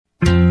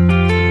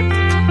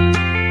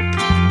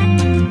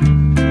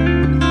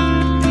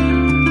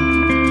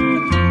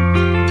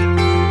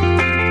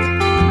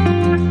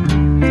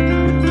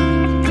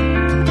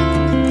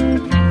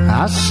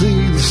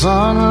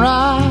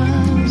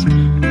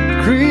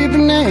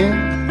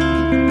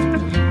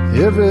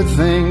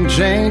Everything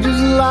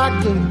changes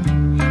like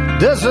the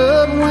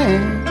desert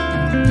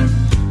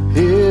wind.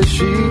 Here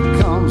she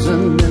comes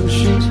and then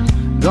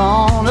she's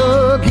gone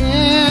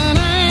again.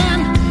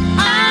 And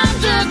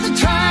I'm just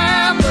a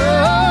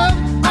traveler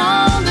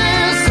on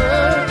this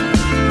earth,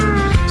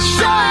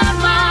 showing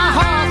my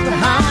heart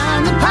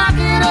behind the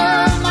pocket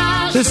of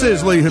my shirt. This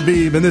is Lee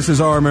Habib, and this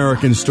is Our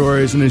American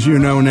Stories. And as you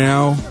know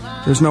now,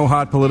 there's no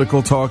hot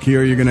political talk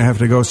here. You're going to have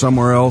to go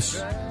somewhere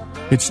else.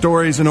 It's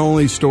stories and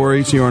only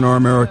stories here on Our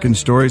American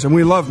Stories. And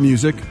we love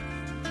music.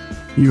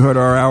 You heard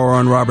our hour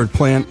on Robert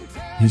Plant,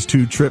 his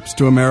 2 trips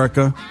to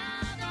America,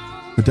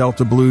 the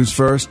Delta Blues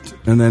first,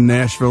 and then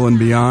Nashville and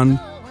beyond,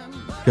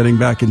 getting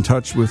back in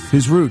touch with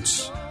his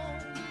roots,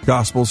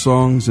 gospel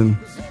songs and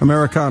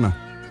Americana.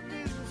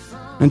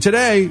 And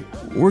today,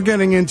 we're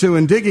getting into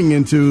and digging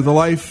into the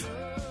life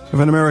of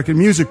an American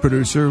music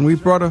producer, and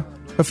we've brought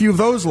a few of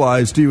those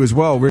lives to you as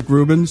well, Rick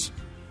Rubens.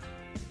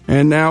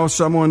 And now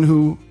someone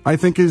who I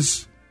think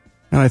is,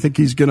 and I think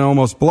he's going to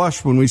almost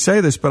blush when we say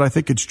this, but I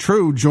think it's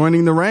true,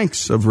 joining the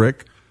ranks of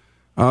Rick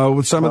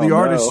with some of the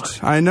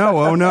artists. I know,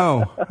 oh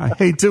no. I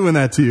hate doing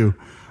that to you.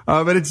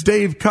 But it's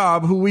Dave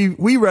Cobb, who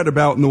we read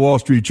about in the Wall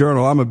Street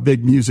Journal. I'm a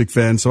big music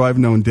fan, so I've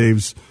known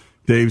Dave's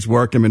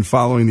work. I've been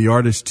following the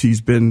artists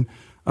he's been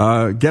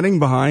getting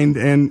behind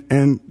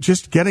and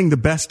just getting the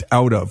best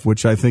out of,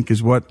 which I think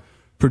is what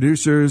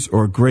producers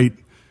or great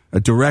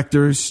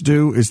directors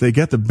do, is they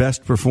get the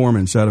best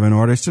performance out of an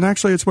artist. And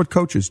actually, it's what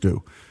coaches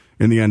do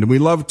in the end. And we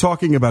love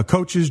talking about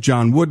coaches,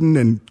 John Wooden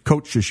and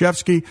Coach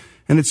Krzyzewski,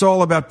 and it's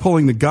all about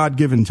pulling the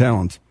God-given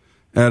talent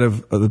out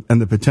of and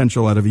the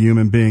potential out of a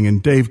human being.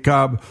 And Dave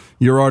Cobb,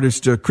 your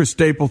artist, Chris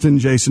Stapleton,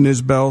 Jason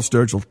Isbell,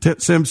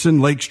 Sturgill Simpson,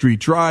 Lake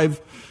Street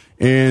Drive,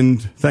 and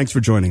thanks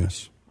for joining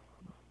us.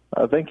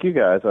 Thank you,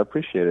 guys. I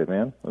appreciate it,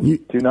 man.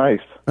 Too nice.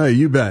 Hey,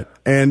 you bet.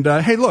 And,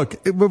 hey,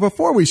 look,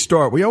 before we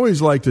start, we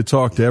always like to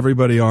talk to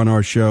everybody on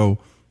our show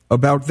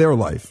about their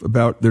life,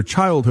 about their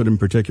childhood in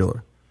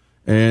particular,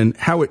 and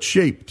how it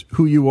shaped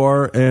who you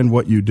are and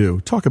what you do.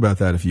 Talk about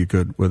that, if you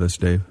could, with us,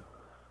 Dave.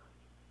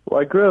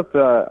 Well, I grew up,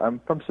 I'm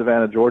from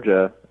Savannah,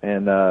 Georgia,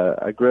 and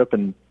I grew up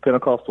in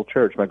Pentecostal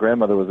church. My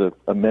grandmother was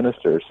a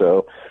minister,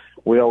 so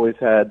we always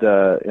had,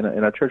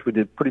 in our church, we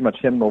did pretty much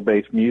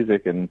hymnal-based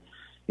music, and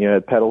you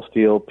know, pedal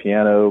steel,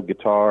 piano,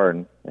 guitar,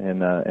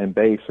 and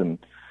bass, and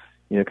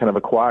you know, kind of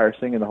a choir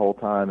singing the whole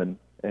time.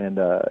 And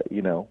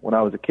you know, when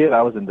I was a kid,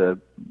 I was into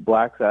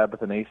Black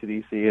Sabbath and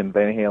AC/DC and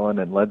Van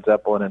Halen and Led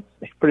Zeppelin and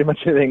pretty much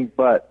anything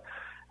but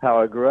how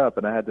I grew up.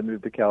 And I had to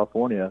move to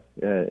California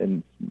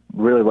and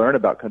really learn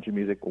about country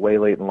music way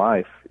late in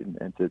life,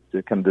 and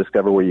to kind of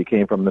discover where you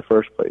came from in the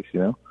first place.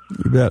 You know,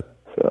 you bet.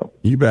 So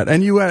you bet.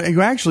 And you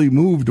actually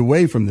moved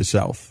away from the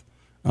South.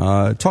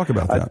 Talk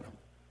about that.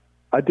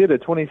 I did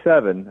at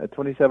 27. At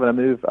 27, I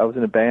moved. I was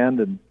in a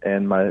band,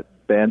 and my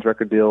band's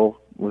record deal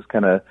was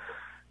kind of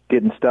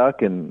getting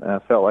stuck, and I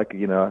felt like,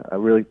 you know, I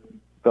really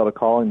felt a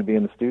calling to be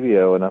in the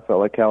studio, and I felt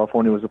like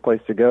California was the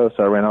place to go.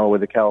 So I ran all the way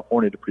to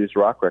California to produce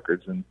rock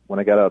records. And when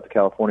I got out to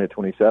California at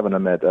 27, I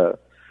met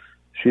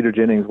Sheeter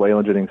Jennings,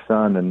 Waylon Jennings'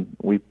 son, and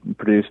we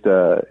produced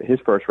his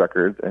first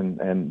record,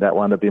 and that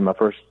wound up being my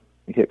first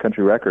hit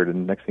country record.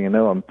 And next thing you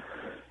know,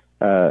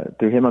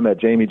 through him I met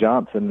Jamie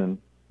Johnson, and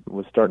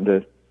was starting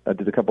to. I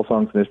did a couple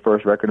songs in his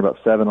first record, about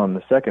 7 on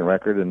the second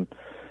record, and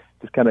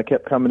just kind of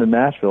kept coming to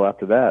Nashville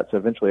after that. So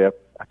eventually I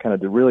kind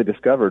of really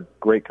discovered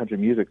great country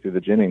music through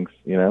the Jennings,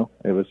 you know.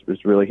 It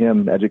was really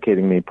him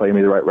educating me, playing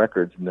me the right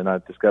records, and then I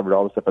discovered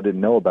all the stuff I didn't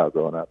know about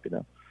growing up, you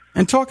know.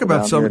 And talk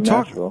about some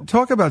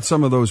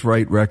of those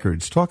right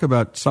records. Talk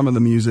about some of the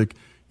music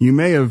you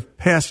may have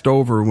passed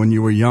over when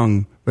you were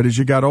young, but as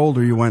you got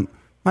older you went,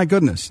 my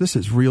goodness, this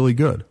is really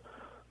good.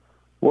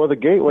 Well, the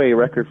gateway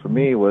record for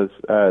me was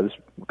this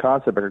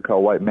concept record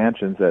called White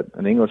Mansions that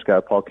an English guy,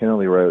 Paul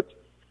Kennelly, wrote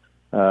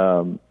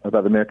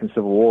about the American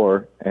Civil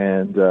War.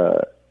 And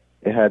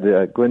it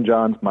had Glenn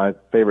Johns, my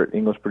favorite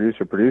English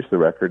producer, produce the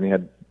record, and he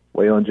had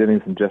Waylon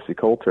Jennings and Jesse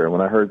Coulter. And when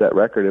I heard that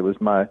record, it was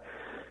my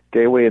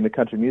gateway into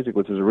country music,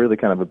 which was really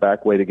kind of a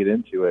back way to get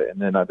into it.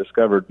 And then I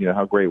discovered, you know,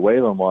 how great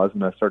Waylon was,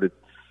 and I started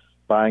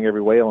buying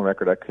every Waylon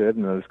record I could,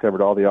 and I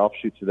discovered all the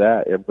offshoots of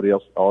that, everybody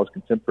else, all his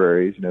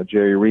contemporaries, you know,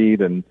 Jerry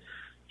Reed, and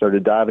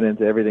started diving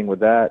into everything with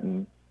that,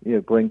 and you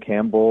know, Glenn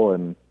Campbell,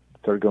 and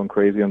started going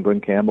crazy on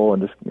Glenn Campbell,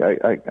 and just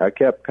I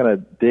kept kind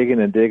of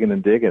digging, and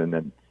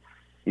then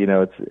you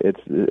know,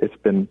 it's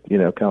been, you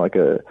know, kind of like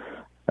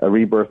a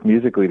rebirth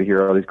musically to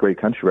hear all these great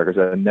country records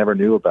that I never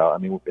knew about. I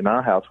mean, in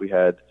our house we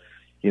had,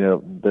 you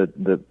know,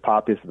 the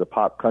poppiest of the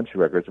pop country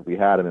records that we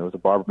had. I mean, it was a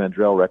Barbara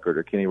Mandrell record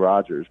or Kenny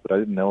Rogers, but I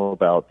didn't know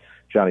about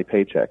Johnny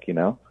Paycheck, you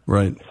know.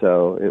 Right.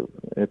 So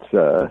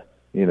it's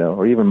you know,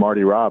 or even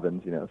Marty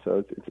Robbins, you know.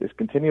 So it's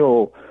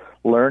continual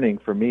learning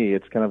for me.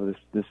 It's kind of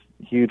this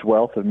huge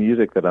wealth of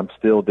music that I'm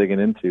still digging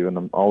into, and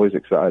I'm always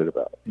excited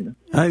about. You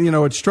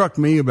know, it struck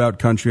me about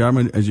country.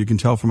 As you can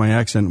tell from my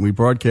accent, we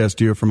broadcast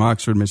here from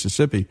Oxford,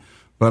 Mississippi,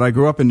 but I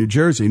grew up in New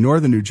Jersey,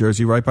 northern New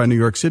Jersey, right by New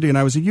York City, and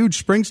I was a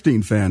huge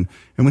Springsteen fan.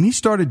 And when he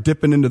started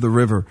dipping into the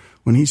river,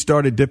 when he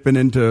started dipping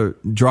into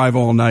Drive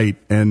All Night,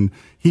 and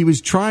he was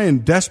trying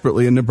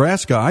desperately in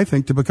Nebraska, I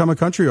think, to become a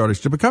country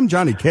artist, to become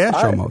Johnny Cash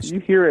almost.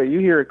 You hear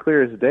it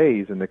clear as day.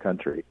 He's in the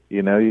country.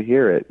 You know, you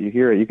hear it. You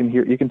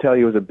can tell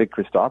he was a big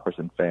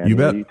Christopherson fan. You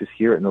bet. You just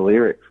hear it in the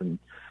lyrics, and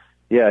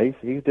yeah,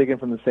 he's digging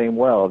from the same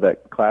well of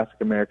that classic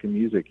American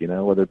music. You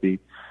know, whether it be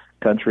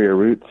country or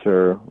roots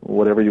or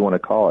whatever you want to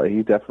call it, he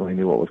definitely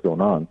knew what was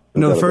going on.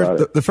 No,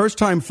 the first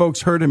time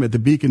folks heard him at the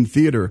Beacon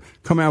Theater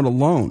come out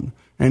alone,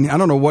 and I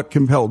don't know what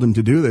compelled him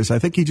to do this. I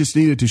think he just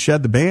needed to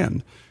shed the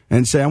band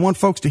and say, I want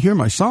folks to hear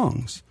my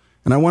songs,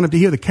 and I wanted to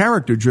hear the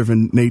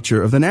character-driven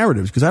nature of the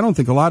narratives, because I don't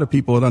think a lot of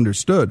people had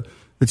understood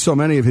that so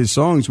many of his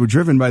songs were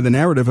driven by the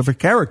narrative of a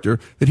character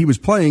that he was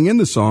playing in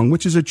the song,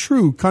 which is a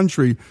true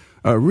country,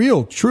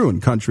 real true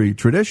and country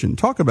tradition.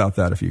 Talk about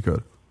that if you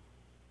could.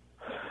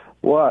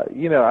 Well,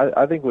 you know,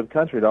 I think with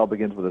country, it all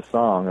begins with a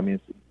song. I mean,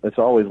 it's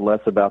always less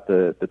about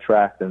the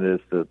track than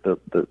it is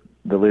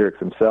the lyrics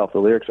themselves. The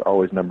lyrics are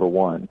always number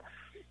one.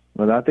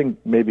 And I think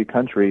maybe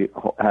country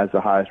has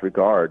the highest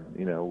regard,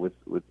 you know,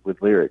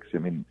 with lyrics. I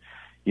mean,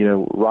 you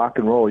know, rock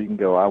and roll, you can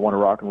go, I want to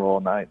rock and roll all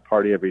night,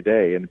 party every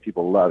day, and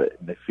people love it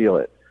and they feel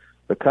it.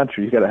 But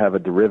country, you got to have a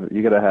derivative,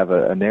 you got to have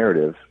a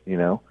narrative, you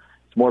know.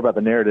 It's more about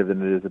the narrative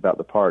than it is about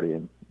the party.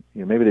 And,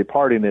 you know, maybe they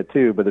party in it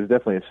too, but there's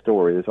definitely a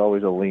story. There's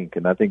always a link.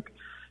 And I think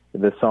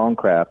the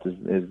songcraft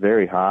is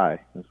very high.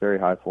 It's very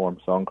high form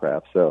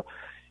songcraft. So,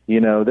 you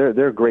know,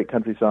 there are great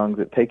country songs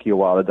that take you a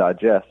while to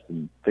digest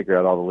and figure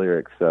out all the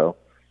lyrics. So,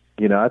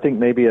 you know, I think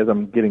maybe as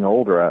I'm getting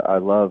older, I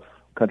love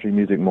country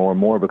music more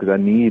and more because I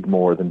need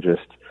more than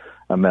just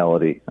a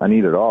melody. I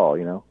need it all,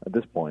 you know, at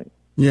this point.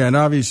 Yeah, and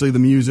obviously the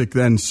music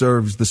then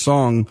serves the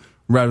song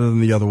rather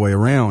than the other way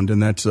around,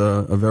 and that's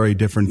a very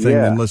different thing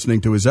than listening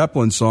to a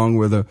Zeppelin song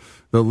where the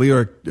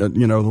lyric,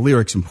 you know, the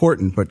lyric's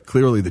important, but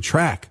clearly the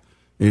track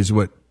is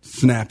what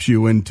snaps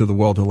you into the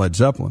world of Led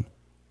Zeppelin.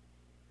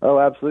 Oh,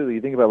 absolutely.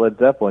 You think about Led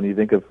Zeppelin, you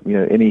think of, you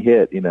know, any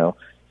hit, you know,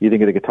 you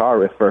think of the guitar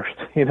riff first.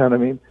 You know what I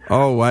mean?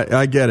 Oh,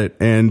 I get it.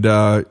 And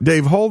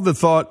Dave, hold the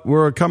thought.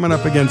 We're coming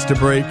up against a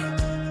break.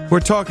 We're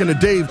talking to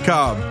Dave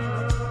Cobb,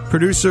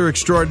 producer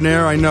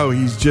extraordinaire. I know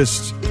he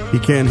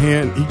can't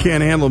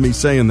handle me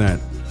saying that.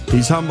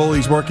 He's humble.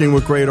 He's working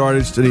with great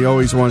artists, and he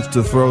always wants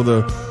to throw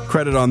the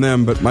credit on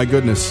them. But my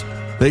goodness,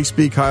 they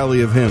speak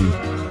highly of him.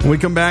 When we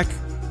come back,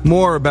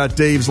 more about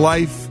Dave's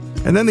life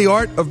and then the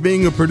art of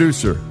being a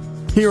producer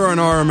here on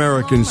Our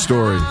American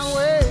Stories.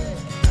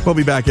 We'll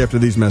be back after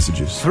these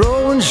messages.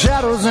 Throwing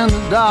shadows in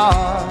the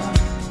dark,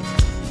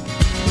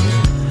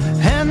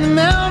 and the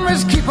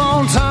memories keep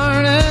on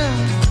turning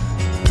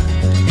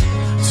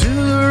to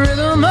the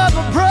rhythm of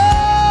a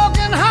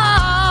broken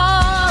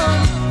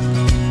heart.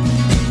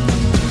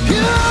 You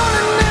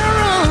only need a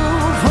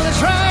roof when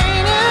it's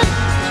raining.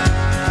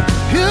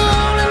 You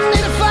only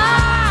need a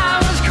fire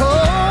when it's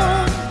cold.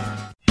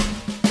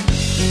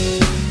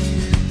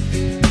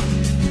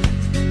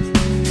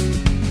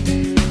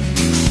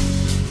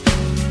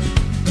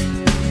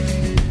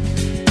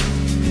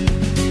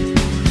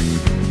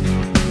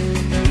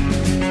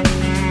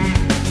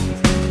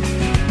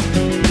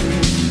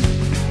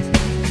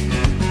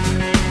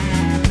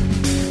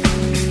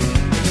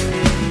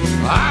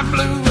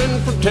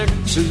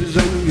 Texas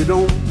and you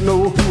don't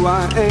know who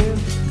I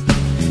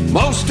am.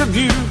 Most of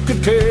you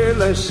could care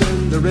less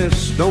and the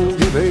rest don't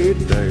give a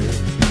damn.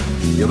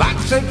 You might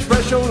say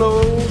special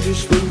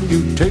notice when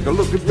you take a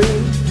look at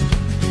me.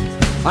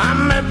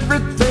 I'm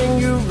everything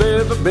you've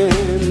ever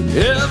been,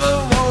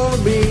 ever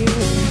wanna be.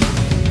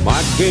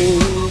 My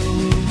game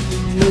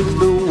is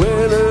the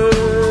winner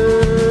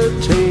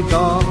take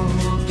all.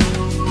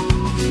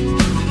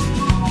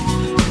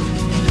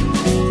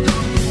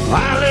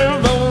 I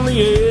live on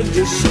the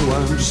edges, so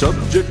I'm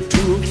subject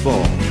to a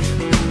fall.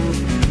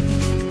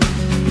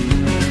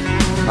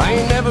 I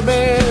ain't never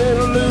been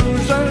a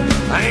loser,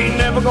 I ain't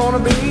never gonna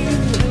be.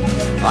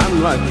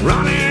 I'm like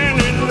running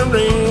in the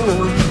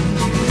ring.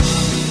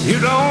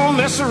 You don't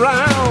mess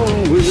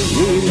around with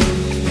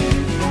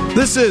me.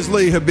 This is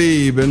Lee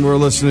Habib, and we're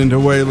listening to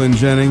Waylon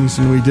Jennings,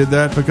 and we did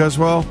that because,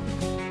 well,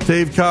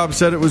 Dave Cobb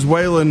said it was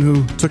Waylon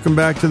who took him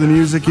back to the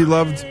music he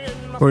loved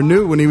or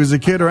knew when he was a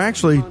kid, or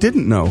actually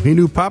didn't know. He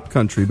knew pop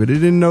country, but he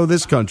didn't know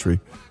this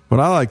country, what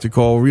I like to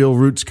call real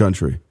roots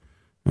country.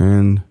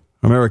 And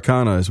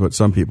Americana is what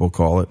some people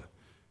call it.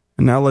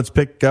 And now let's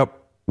pick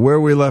up where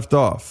we left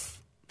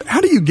off. How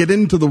do you get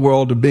into the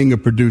world of being a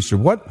producer?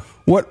 What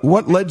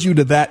led you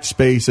to that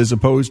space as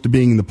opposed to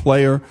being the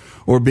player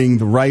or being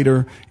the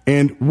writer?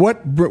 And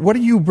what do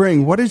you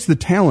bring? What is the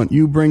talent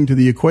you bring to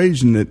the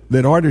equation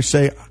that artists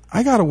say,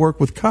 I got to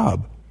work with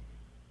Cobb?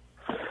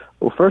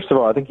 Well, first of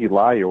all, I think you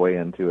lie your way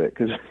into it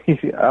because I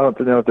don't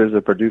know if there's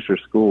a producer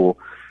school,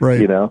 right?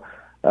 You know,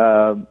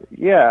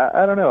 yeah,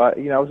 I don't know. I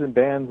was in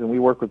bands and we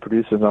worked with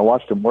producers, and I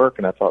watched them work,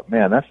 and I thought,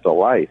 man, that's the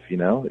life. You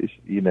know,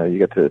 you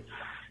get to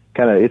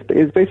kind of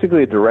it's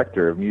basically a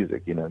director of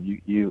music. You know,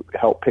 you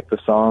help pick the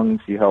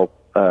songs, you help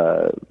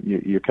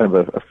you're kind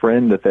of a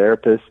friend, a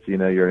therapist.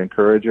 You're an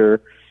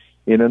encourager.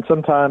 And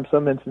sometimes,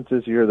 some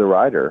instances, you're the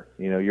writer.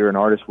 You're an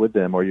artist with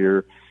them, or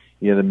you're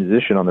the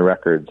musician on the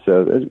record.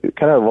 So there's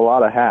kind of a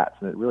lot of hats,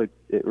 and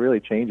it really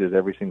changes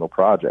every single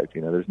project.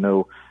 There's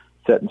no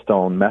set in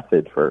stone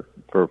method for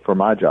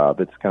my job.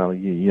 It's kind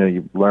of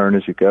you learn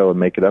as you go and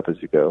make it up as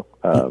you go.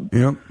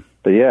 Yep.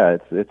 But yeah,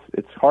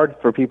 it's hard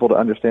for people to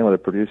understand what a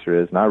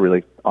producer is, and I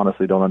really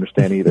honestly don't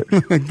understand either.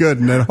 Good,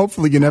 and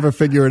hopefully you never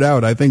figure it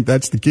out. I think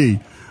that's the key,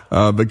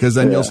 because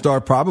then you'll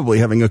start probably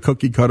having a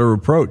cookie cutter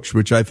approach,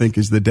 which I think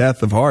is the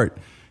death of art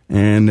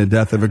and the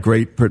death of a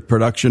great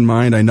production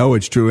mind. I know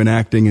it's true in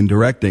acting and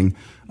directing.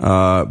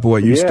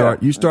 You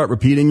start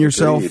repeating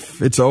yourself,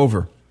 Agreed. it's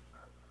over.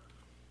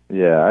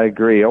 Yeah, I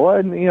agree. Well,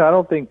 I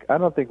don't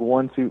think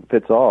one suit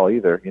fits all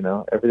either.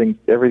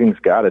 Everything's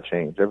got to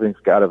change.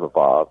 Everything's got to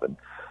evolve. And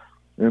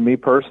me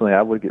personally,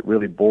 I would get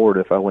really bored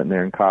if I went in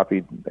there and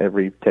copied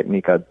every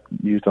technique I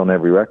used on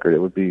every record. It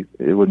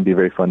wouldn't be a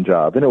very fun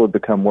job. Then it would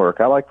become work.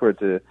 I like for it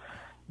to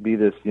be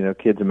this,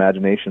 kid's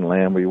imagination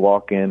land where you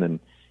walk in and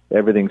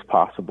everything's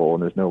possible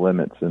and there's no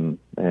limits. And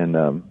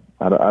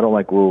I don't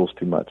like rules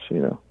too much.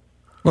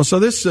 Well, so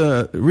this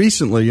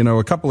recently,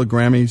 a couple of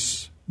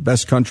Grammys,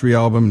 Best Country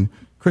Album.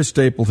 Chris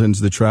Stapleton's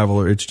The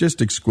Traveler. It's just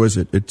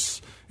exquisite.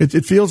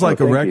 It feels like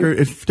a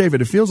record.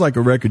 David, it feels like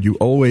a record you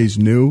always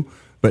knew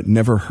but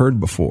never heard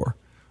before.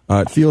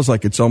 It feels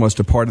like it's almost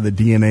a part of the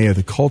DNA of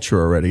the culture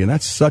already, and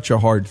that's such a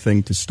hard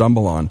thing to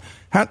stumble on.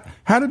 How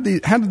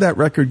did that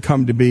record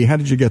come to be? How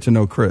did you get to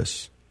know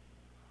Chris?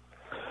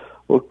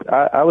 Well,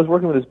 I was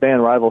working with this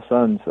band, Rival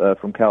Sons,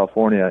 from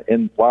California,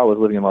 while I was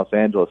living in Los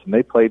Angeles, and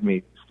they played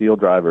me Steel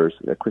Drivers,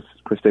 Chris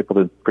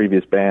Stapleton's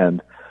previous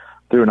band,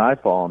 through an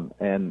iPhone,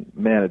 and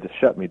man, it just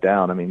shut me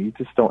down. I mean, you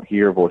just don't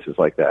hear voices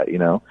like that,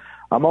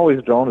 I'm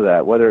always drawn to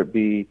that, whether it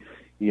be,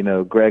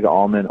 Greg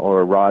Allman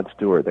or Rod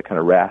Stewart, that kind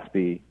of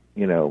raspy,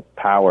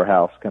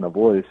 powerhouse kind of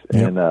voice.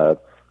 Yep. And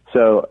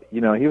so,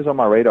 he was on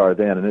my radar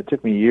then, and it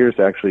took me years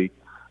to actually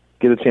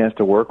get a chance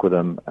to work with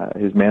him.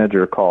 His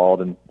manager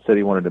called and said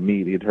he wanted to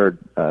meet. He'd heard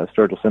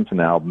Sturgill Simpson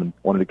album and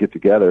wanted to get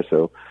together.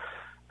 So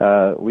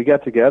we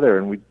got together,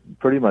 and we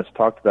pretty much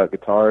talked about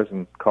guitars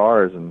and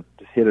cars and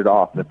just hit it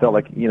off. And it felt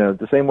like,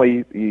 the same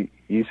way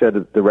you said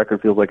that the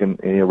record feels like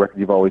a record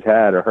you've always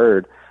had or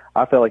heard,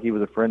 I felt like he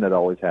was a friend I'd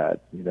always had,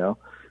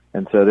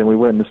 And so then we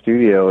went in the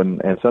studio,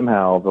 and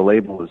somehow the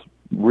label was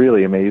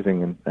really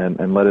amazing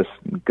and let us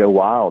go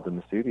wild in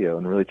the studio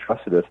and really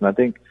trusted us. And I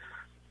think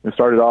it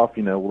started off,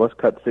 let's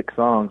cut 6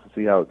 songs and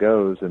see how it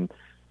goes. And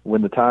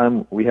when the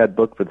time we had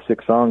booked for the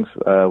 6 songs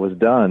was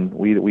done,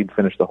 we'd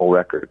finished the whole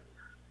record.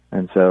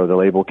 And so the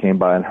label came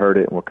by and heard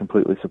it and were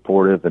completely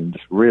supportive, and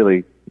just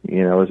really,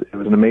 it was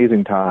an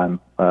amazing time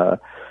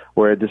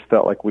where it just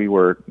felt like we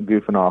were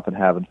goofing off and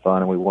having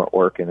fun, and we weren't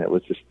working. It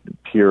was just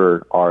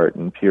pure art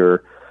and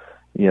pure,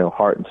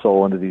 heart and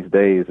soul into these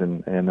days.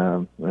 And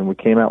we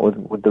came out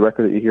with the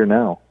record that you hear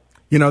now.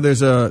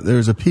 There's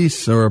a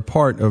piece or a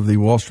part of the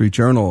Wall Street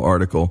Journal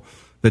article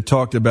that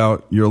talked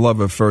about your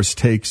love of first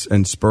takes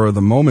and spur of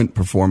the moment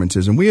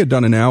performances. And we had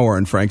done an hour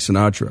on Frank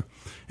Sinatra.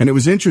 And it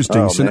was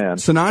interesting.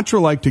 Sinatra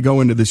liked to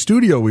go into the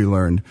studio, we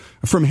learned,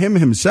 from him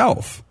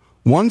himself,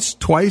 once,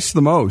 twice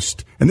the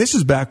most. And this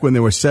is back when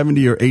there were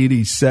 70 or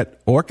 80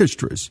 set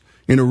orchestras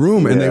in a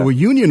room, and they were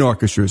union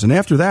orchestras. And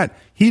after that,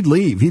 he'd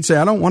leave. He'd say,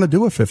 I don't want to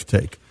do a 5th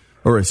take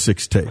or a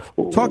 6th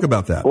take. Talk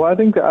about that. Well, I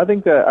think I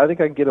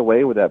can get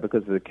away with that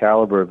because of the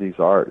caliber of these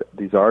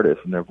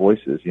artists and their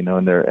voices,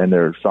 and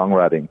their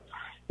songwriting.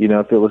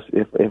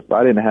 If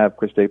I didn't have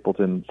Chris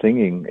Stapleton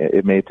singing,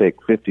 it may take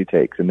 50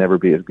 takes and never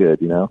be as good,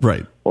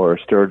 Right. Or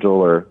Sturgill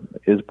or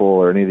Isbell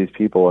or any of these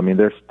people. I mean,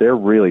 they're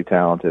really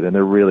talented and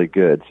they're really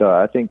good. So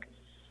I think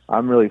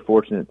I'm really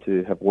fortunate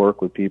to have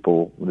worked with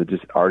people that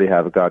just already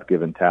have a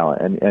God-given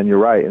talent. And you're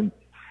right. And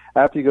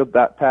after you go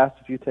back past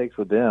a few takes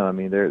with them, I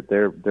mean,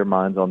 their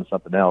mind's on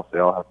something else. They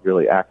all have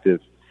really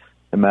active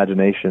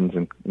imaginations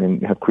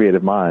and have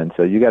creative minds.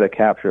 So you got to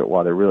capture it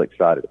while they're really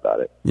excited about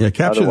it. Yeah,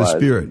 capture Otherwise, the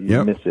spirit.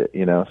 You miss it,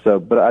 So,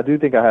 but I do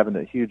think I have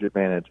a huge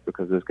advantage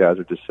because those guys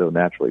are just so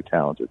naturally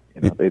talented.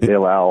 They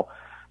allow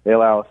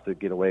us to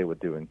get away with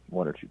doing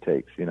 1 or 2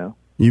 takes.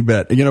 You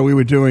bet. We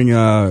were doing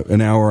an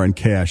hour on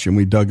Cash, and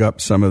we dug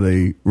up some of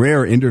the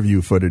rare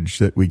interview footage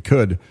that we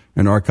could,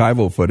 and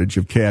archival footage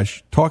of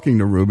Cash talking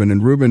to Rubin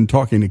and Rubin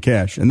talking to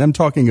Cash, and them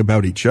talking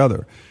about each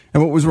other.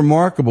 And what was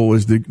remarkable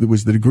was the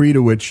degree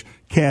to which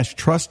Cash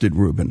trusted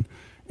Rubin,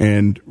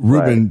 and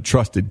Rubin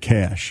trusted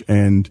Cash.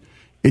 And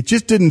it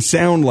just didn't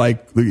sound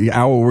like the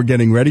hour we're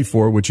getting ready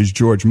for, which is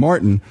George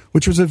Martin,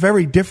 which was a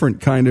very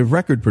different kind of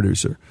record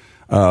producer.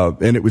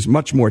 And it was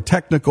much more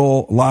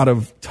technical, a lot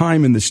of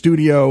time in the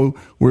studio.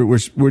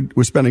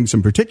 We're spending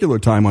some particular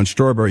time on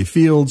Strawberry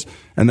Fields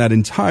and that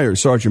entire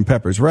Sgt.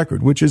 Pepper's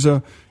record, which is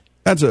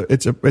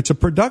it's a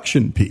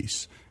production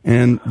piece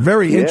and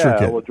very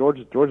intricate. Yeah, well, George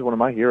is one of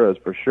my heroes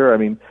for sure. I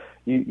mean,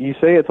 you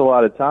say it's a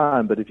lot of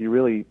time, but if you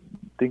really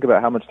think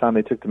about how much time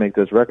they took to make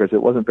those records,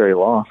 it wasn't very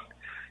long.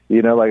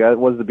 You know, like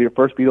the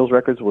first Beatles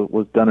records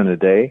was done in a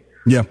day.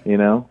 Yeah. You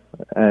know,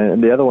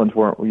 and the other ones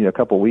weren't, you know, a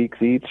couple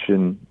weeks each,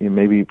 and you know,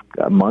 maybe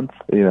a month.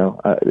 You know,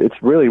 it's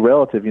really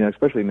relative. You know,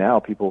 especially now,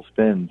 people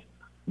spend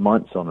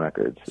months on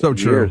records, so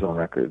true. Years on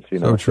records. You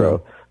know, so true.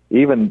 So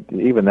even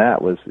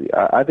that was.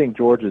 I think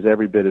George is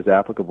every bit as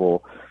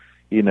applicable.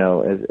 You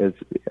know, as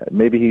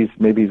maybe he's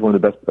one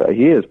of the best.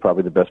 He is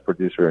probably the best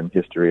producer in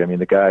history. I mean,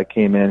 the guy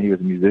came in. He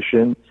was a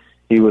musician.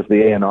 He was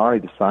the A&R. He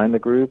designed the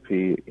group.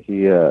 He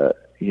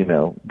you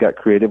know, got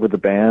creative with the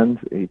band.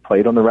 He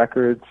played on the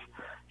records.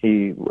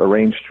 He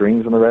arranged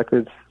strings on the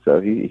records. So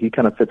he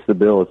kind of fits the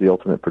bill as the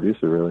ultimate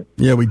producer, really.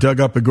 Yeah, we dug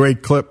up a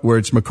great clip where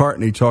it's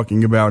McCartney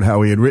talking about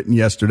how he had written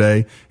Yesterday,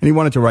 and he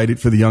wanted to write it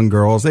for the young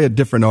girls. They had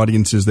different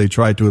audiences they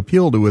tried to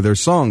appeal to with their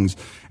songs.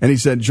 And he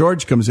said,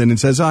 George comes in and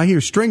says, I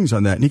hear strings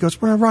on that. And he goes,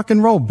 we're a rock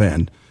and roll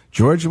band.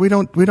 George, we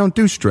don't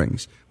do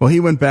strings. Well, he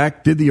went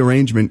back, did the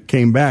arrangement,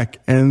 came back,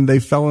 and they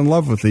fell in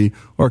love with the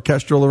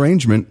orchestral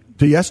arrangement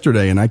to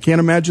Yesterday. And I can't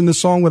imagine the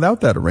song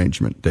without that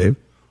arrangement, Dave.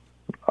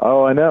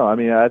 Oh, I know. I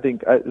mean, I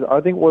think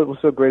what was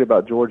so great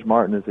about George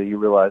Martin is that he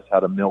realized how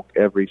to milk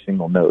every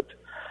single note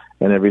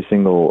and every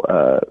single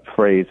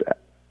phrase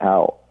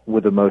out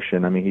with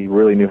emotion. I mean, he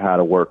really knew how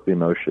to work the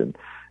emotion.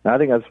 And I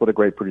think that's what a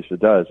great producer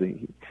does.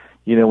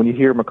 You know, when you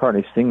hear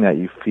McCartney sing that,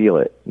 you feel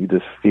it. You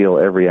just feel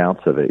every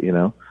ounce of it, you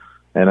know.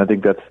 And I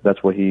think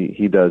that's what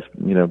he does,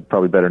 you know,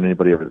 probably better than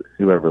anybody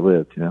who ever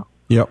lived, you know.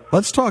 Yeah.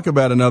 Let's talk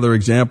about another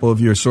example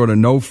of your sort of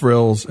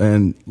no-frills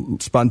and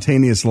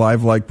spontaneous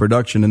live-like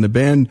production. In the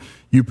band,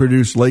 you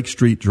produced Lake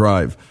Street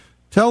Drive.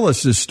 Tell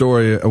us this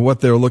story of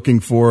what they're looking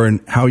for and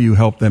how you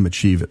help them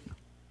achieve it.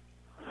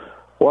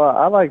 Well,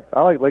 I like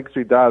Lake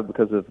Street Drive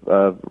because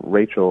of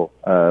Rachel.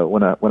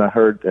 When I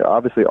heard,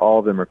 obviously all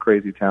of them are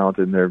crazy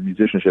talented and their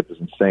musicianship is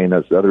insane.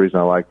 That's the other reason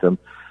I liked them.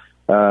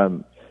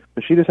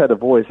 But she just had a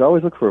voice. I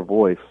always look for a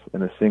voice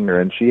in a singer,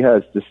 and she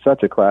has just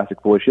such a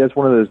classic voice. She has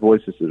one of those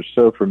voices that are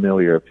so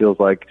familiar. It feels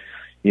like,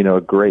 you know,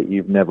 a great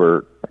you've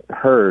never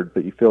heard,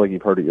 but you feel like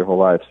you've heard it your whole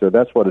life. So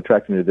that's what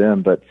attracted me to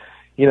them. But,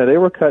 you know, they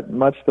were cut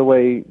much the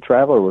way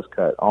Traveler was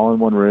cut, all in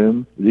one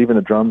room, even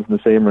the drums in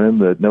the same room,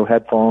 no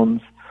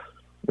headphones.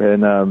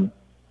 And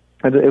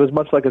it was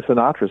much like a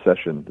Sinatra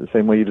session, the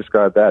same way you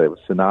described that. It was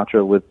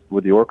Sinatra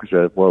with the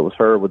orchestra. Well, it was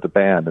her with the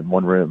band in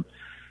one room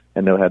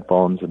and no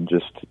headphones, and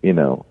just, you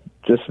know,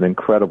 just an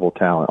incredible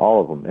talent.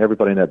 All of them.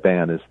 Everybody in that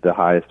band is the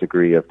highest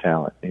degree of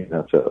talent, you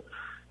know, so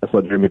that's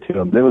what drew me to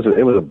them. It was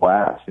a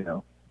blast, you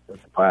know. It was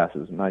a blast. It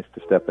was nice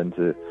to step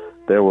into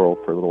their world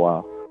for a little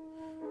while.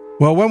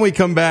 Well, when we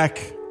come back,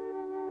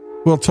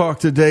 we'll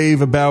talk to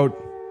Dave about,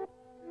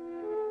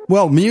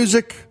 well,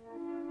 music,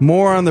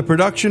 more on the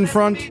production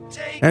front,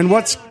 and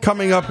what's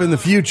coming up in the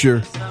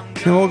future.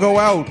 And we'll go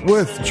out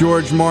with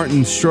George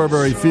Martin's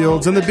Strawberry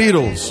Fields and the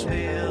Beatles'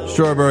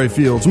 Strawberry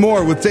Fields.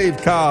 More with Dave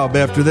Cobb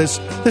after this.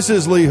 This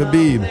is Lee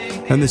Habib,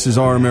 and this is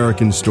Our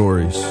American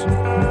Stories.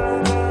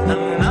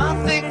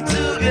 Nothing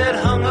to get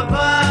hung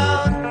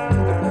about.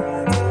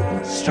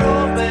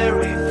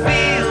 Strawberry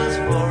fields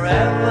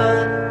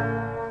forever.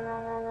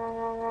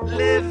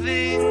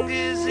 Living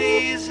is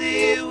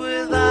easy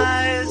with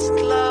eyes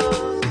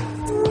closed.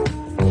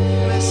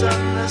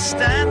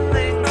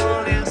 Misunderstanding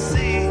all you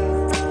see.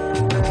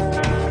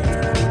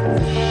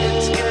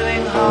 It's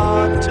getting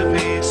hard to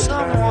be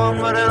someone,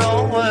 but it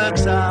all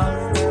works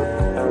out.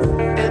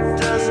 It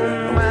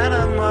doesn't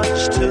matter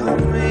much to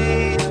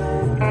me.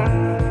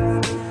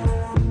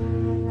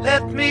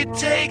 Let me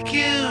take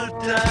you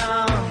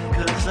down,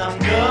 'cause I'm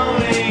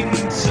going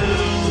to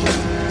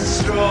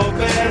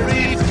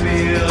Strawberry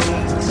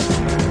Fields.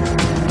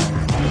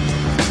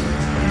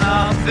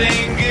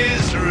 Nothing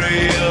is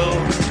real,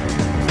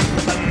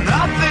 and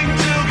nothing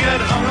to get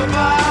hung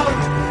about.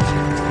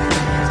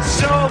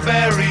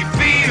 Strawberry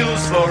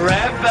Fields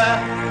forever.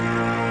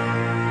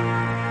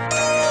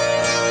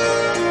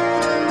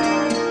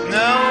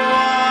 No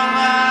one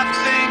I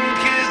think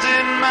is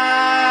in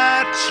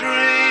my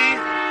tree.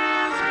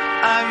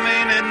 I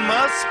mean, it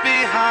must be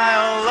high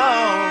or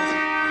low.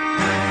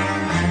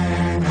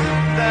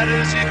 That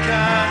is, you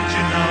can't,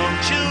 you know,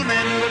 tune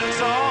in, but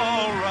it's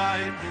all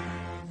right.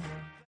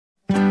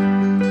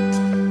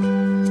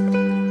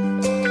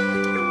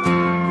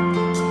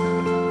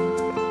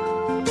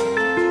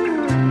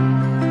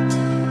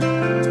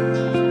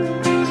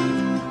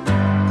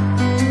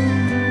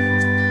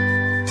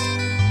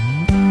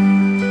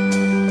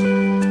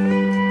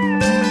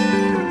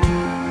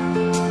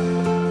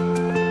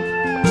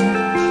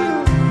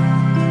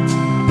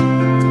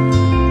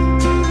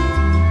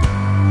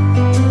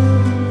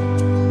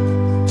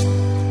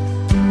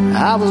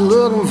 I was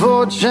looking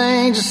for a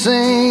change of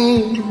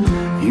scene.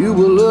 You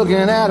were looking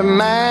at a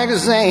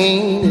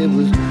magazine. It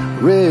was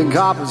red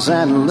carpets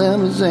and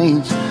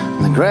limousines.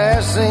 And the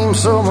grass seemed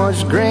so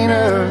much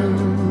greener.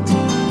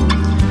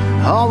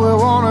 All we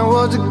wanted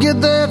was to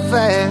get there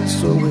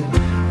fast, so we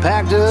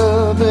packed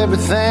up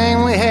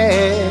everything we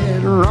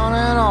had,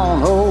 running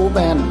on hope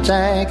and a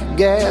tank of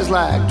gas,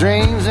 like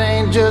dreams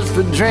ain't just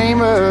for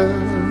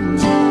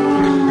dreamers.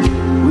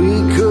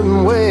 We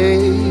couldn't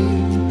wait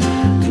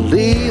to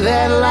leave leave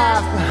that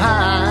life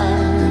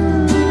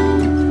behind,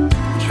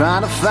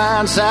 trying to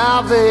find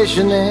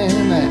salvation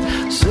in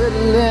that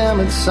city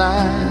limit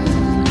sign.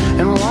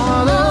 And one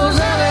of those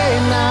LA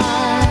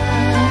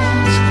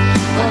nights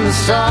when the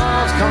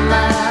stars come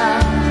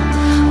out,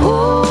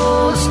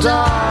 oh, the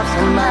stars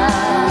come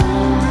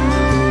out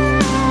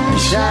and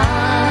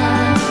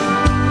shine,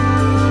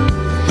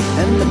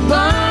 and they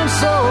burn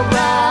so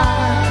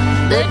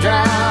bright they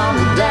drown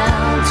the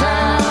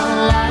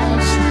downtown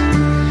lights.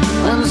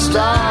 When the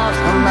stars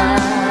come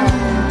out,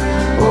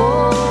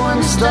 oh, when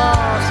the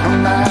stars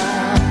come out.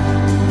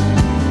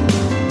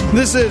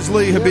 This is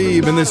Lee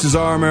Habib, and this is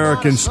Our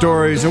American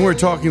Stories, and we're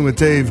talking with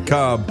Dave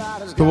Cobb.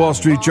 The Wall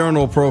Street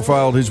Journal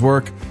profiled his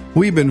work.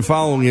 We've been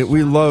following it.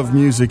 We love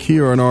music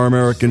here on Our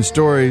American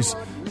Stories.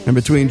 And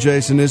between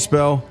Jason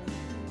Isbell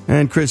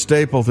and Chris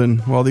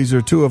Stapleton, well, these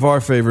are two of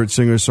our favorite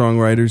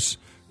singer-songwriters.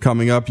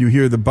 Coming up, you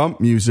hear the bump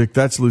music.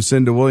 That's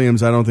Lucinda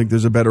Williams. I don't think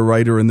there's a better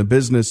writer in the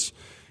business.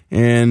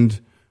 And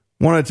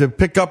wanted to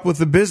pick up with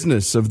the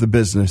business of the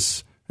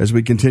business as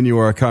we continue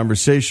our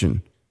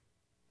conversation.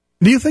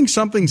 Do you think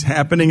something's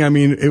happening? I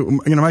mean,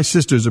 my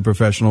sister's a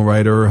professional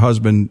writer. Her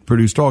husband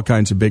produced all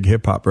kinds of big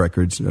hip-hop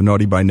records,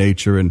 Naughty by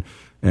Nature and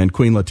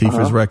Queen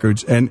Latifah's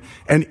records. And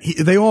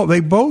they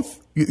both,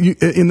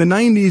 in the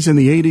 90s and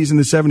the 80s and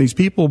the 70s,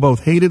 people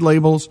both hated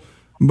labels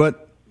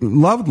but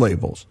loved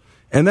labels.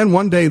 And then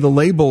one day the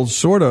labels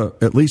sort of,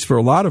 at least for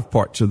a lot of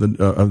parts of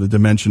the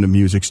dimension of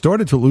music,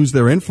 started to lose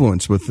their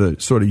influence with the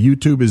sort of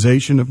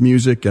YouTubeization of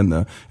music and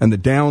the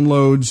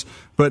downloads.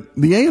 But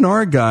the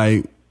A&R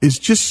guy is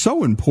just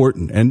so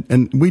important.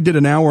 And we did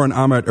an hour on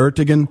Ahmet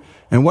Ertegun,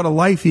 and what a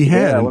life he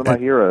had. Yeah, one of my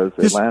heroes,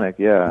 Atlantic.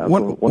 Yeah,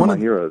 one of my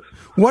heroes.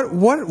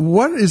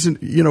 What is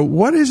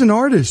an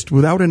artist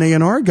without an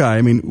A&R guy?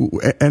 I mean,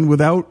 and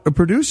without a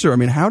producer? I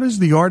mean, how does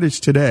the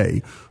artist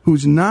today,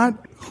 who's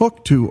not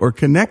hooked to or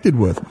connected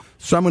with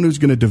someone who's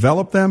going to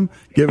develop them,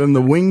 give them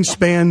the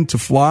wingspan to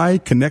fly,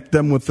 connect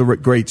them with the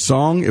great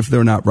song if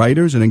they're not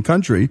writers? And in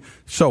country,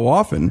 so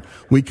often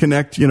we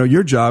connect,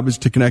 your job is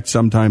to connect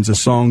sometimes a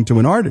song to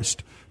an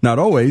artist. Not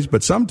always,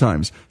 but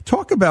sometimes.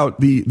 Talk about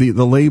the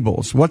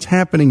labels. What's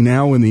happening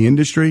now in the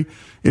industry?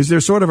 Is there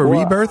sort of a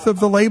rebirth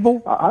of the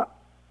label?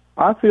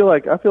 I feel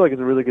like it's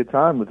a really good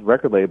time with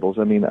record labels.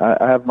 I mean,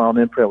 I have my own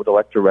imprint with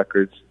Elektra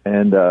Records,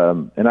 and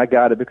I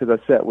got it because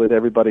I sat with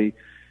everybody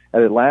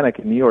at Atlantic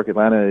in New York.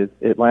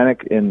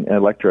 Atlantic and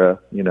Elektra,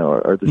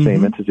 are the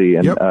same entity,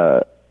 and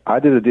I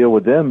did a deal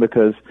with them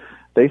because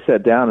they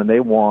sat down and they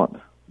want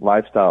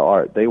lifestyle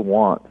art. They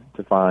want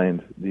to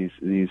find these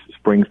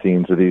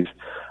Springsteens or these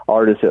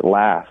artists that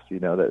last,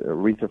 that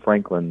Aretha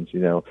Franklin's,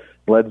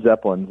 Led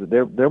Zeppelin's.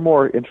 They're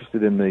more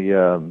interested in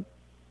the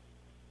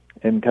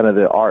in kind of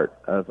the art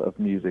of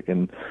music,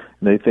 and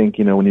they think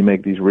when you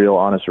make these real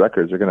honest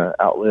records, they're going to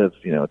outlive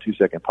a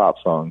 2-second pop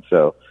song.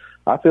 So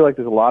I feel like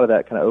there's a lot of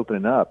that kind of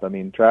opening up. I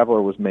mean,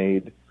 Traveler was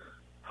made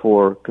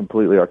for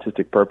completely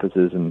artistic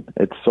purposes, and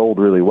it sold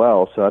really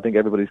well. So I think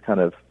everybody's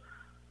kind of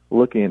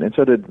looking, and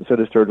so did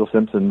Sturgill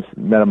Simpson's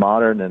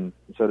Metamodern, and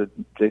so did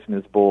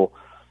Jason Isbell,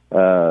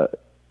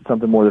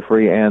 Something More Than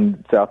Free,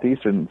 and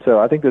Southeastern. So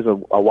I think there's a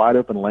wide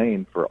open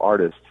lane for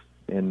artists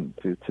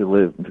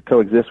to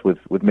coexist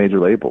with major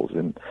labels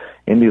and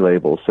indie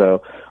labels.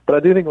 So, but I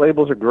do think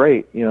labels are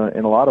great, in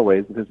a lot of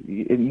ways, because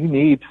you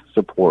need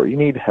support, you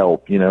need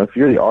help. If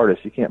you're the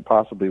artist, you can't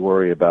possibly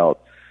worry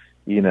about,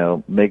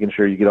 making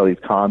sure you get all these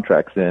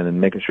contracts in and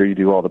making sure you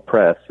do all the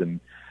press and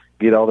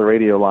get all the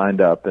radio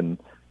lined up, and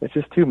it's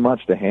just too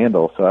much to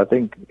handle. So I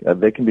think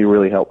they can be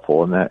really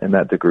helpful in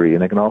that degree,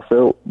 and they can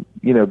also,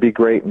 be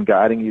great in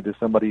guiding you to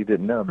somebody you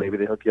didn't know. Maybe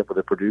they hook you up with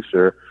a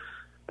producer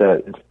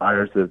that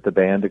inspires the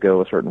band to go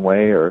a certain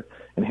way or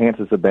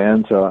enhances the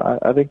band. So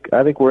I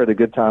think we're at a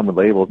good time with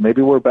labels.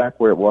 Maybe we're back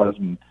where it was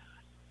in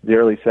the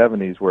early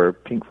 '70s, where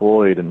Pink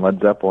Floyd and Led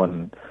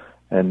Zeppelin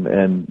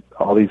and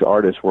all these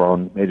artists were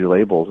on major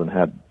labels and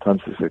had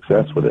tons of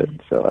success with it.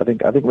 So I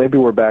think maybe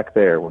we're back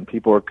there when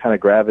people are kind of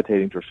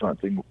gravitating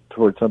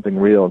towards something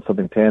real and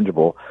something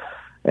tangible,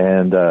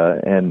 and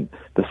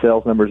the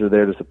sales numbers are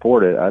there to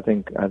support it. I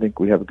think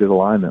we have a good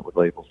alignment with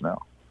labels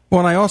now. Well,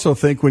 and I also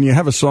think when you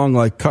have a song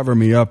like Cover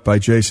Me Up by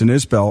Jason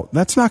Isbell,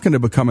 that's not going to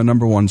become a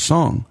number one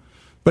song,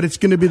 but it's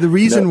going to be the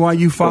reason why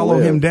you follow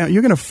him down.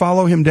 You're going to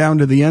follow him down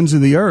to the ends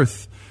of the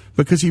earth,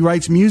 because he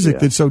writes music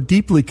that so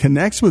deeply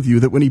connects with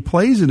you that when he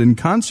plays it in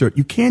concert,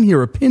 you can't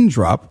hear a pin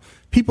drop.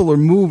 People are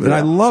moved, and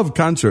I love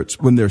concerts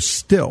when they're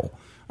still,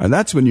 and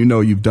that's when you know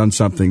you've done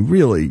something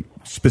really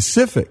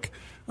specific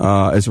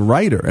as a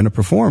writer and a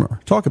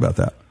performer. Talk about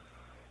that.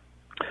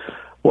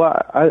 Well,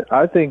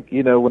 I think,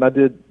 when I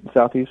did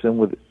Southeastern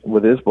with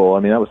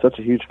Isbell, I was such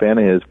a huge fan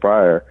of his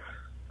prior.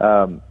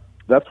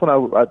 That's when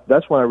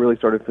I really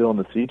started feeling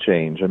the sea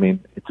change.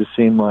 It just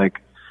seemed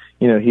like,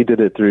 he did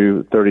it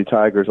through 30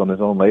 Tigers on his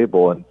own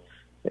label,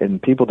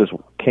 and people just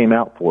came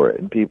out for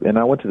it. And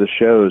I went to the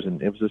shows, and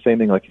it was the same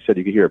thing, like you said,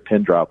 you could hear a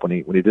pin drop when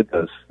he did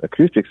those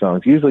acoustic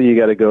songs. Usually you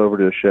got to go over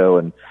to a show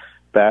and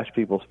bash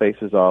people's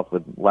faces off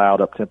with loud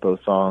up-tempo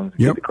songs,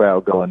 get the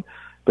crowd going.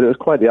 But it was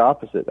quite the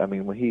opposite. I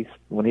mean, when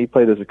he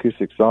played those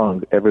acoustic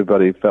songs,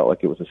 everybody felt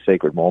like it was a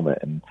sacred moment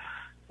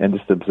and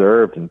just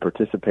observed and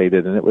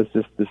participated, and it was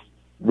just this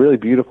really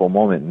beautiful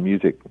moment in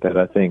music that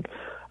I think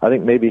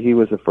maybe he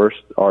was the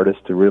first artist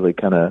to really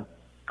kind of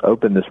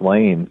open this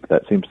lane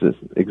that seems to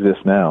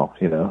exist now.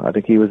 You know, I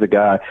think he was the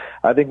guy.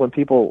 I think when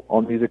people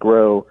on Music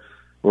Row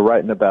were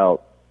writing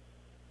about,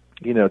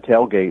 you know,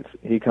 tailgates,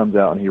 he comes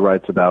out and he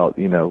writes about,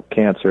 you know,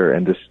 cancer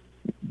and just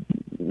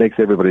makes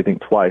everybody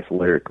think twice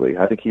lyrically.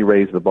 I think he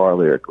raised the bar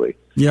lyrically.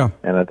 Yeah.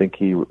 And I think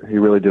he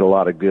really did a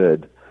lot of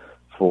good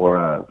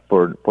for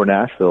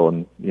Nashville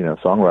and, you know,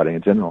 songwriting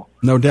in general.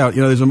 No doubt.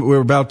 You know,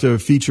 we're about to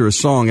feature a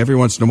song. Every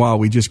once in a while,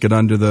 we just get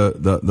under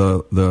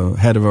the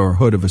head of our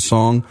hood of a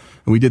song.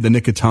 And we did The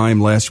Nick of Time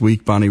last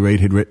week. Bonnie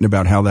Raitt had written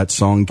about how that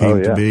song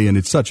came to be. And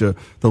it's the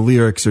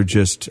lyrics are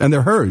just, and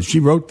they're hers. She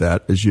wrote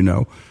that, as you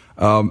know.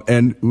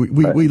 And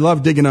we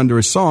love digging under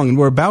a song, and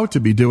we're about to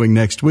be doing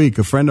next week.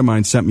 A friend of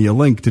mine sent me a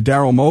link to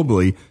Daryl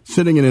Mobley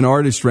sitting in an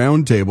artist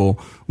roundtable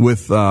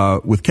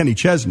with Kenny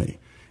Chesney,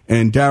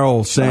 and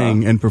Daryl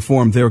sang and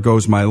performed "There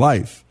Goes My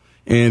Life,"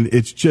 and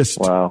it's just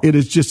it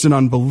is just an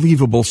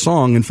unbelievable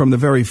song. And from the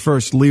very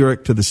first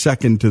lyric to the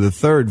second to the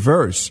third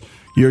verse,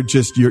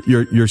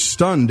 you're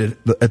stunned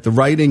at the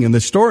writing and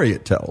the story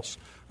it tells.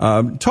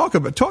 Talk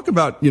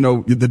about you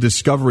know, the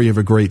discovery of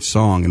a great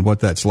song and what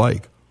that's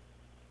like.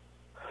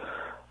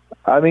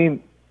 I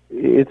mean,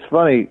 it's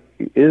funny.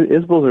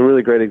 Isbell's a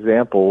really great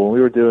example. When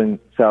we were doing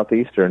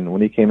Southeastern,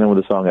 when he came in with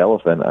the song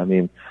Elephant, I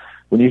mean,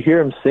 when you hear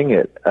him sing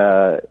it,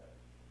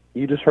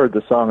 you just heard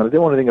the song, and I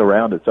didn't want anything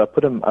around it, so I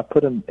put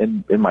him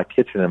in my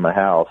kitchen in my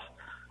house.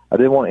 I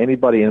didn't want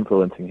anybody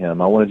influencing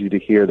him. I wanted you to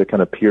hear the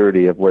kind of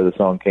purity of where the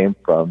song came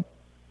from.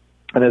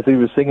 And as he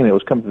was singing it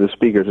was coming through the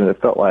speakers, and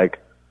it felt like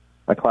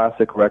a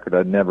classic record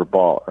I'd never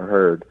bought or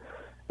heard.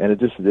 And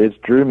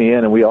it drew me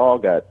in, and we all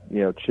got,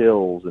 you know,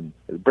 chills, and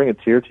it bring a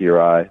tear to your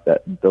eye,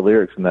 that the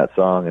lyrics in that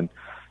song. And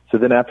so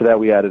then after that,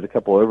 we added a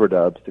couple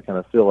overdubs to kind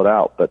of fill it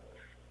out. But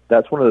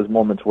that's one of those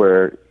moments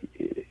where,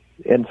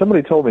 and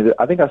somebody told me that,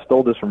 I think I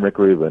stole this from Rick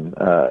Rubin.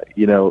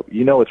 You know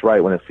it's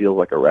right when it feels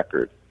like a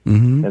record.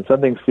 Mm-hmm. And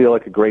some things feel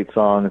like a great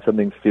song, and some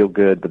things feel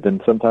good, but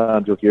then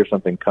sometimes you'll hear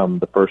something come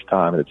the first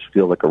time, and it just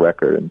feels like a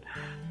record. And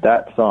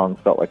that song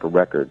felt like a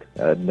record.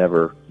 I'd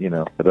never, you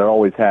know, that I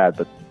always had,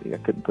 but I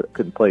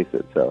couldn't place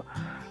it. So,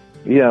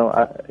 you know,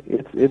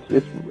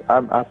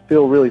 I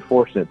feel really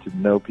fortunate to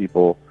know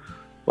people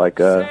like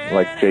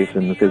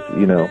Jason, because,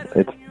 you know,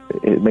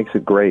 it makes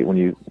it great when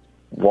you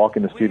walk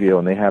in the studio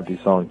and they have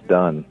these songs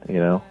done. You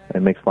know,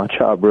 it makes my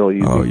job real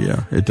easy. Oh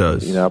yeah, it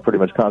does. You know, I pretty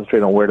much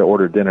concentrate on where to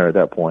order dinner at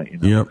that point. You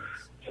know? Yep.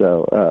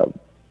 So,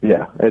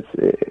 yeah,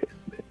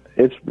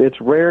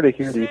 it's rare to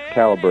hear these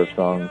caliber of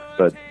songs,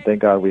 but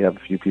thank God we have a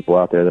few people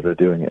out there that are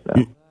doing it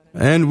now.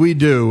 And we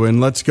do.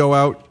 And let's go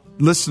out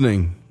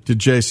listening to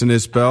Jason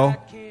Isbell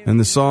and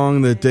the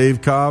song that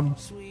Dave Cobb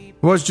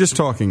was just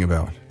talking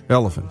about,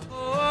 Elephant.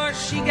 Before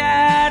she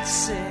got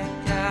sick,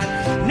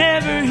 I'd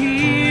never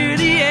hear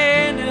the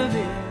end of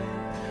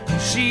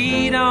it.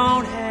 She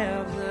don't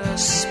have the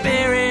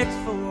spirit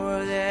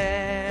for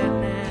that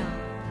now.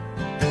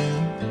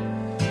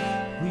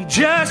 We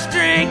just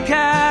drink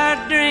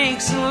our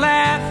drinks and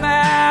laugh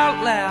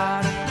out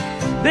loud,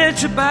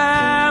 bitch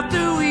about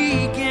the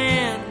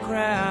weekend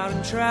crowd,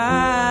 and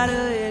try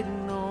to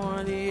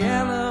ignore the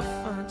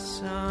elephant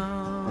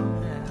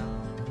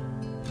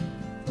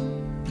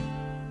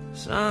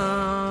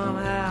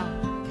somehow.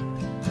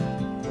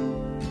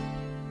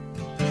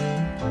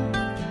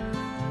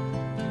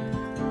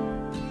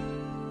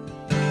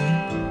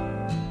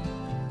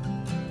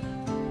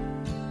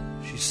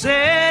 She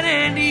said,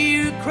 Andy,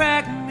 you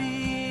crack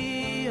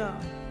me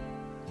up.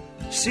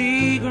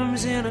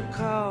 Seagram's in a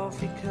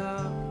coffee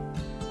cup,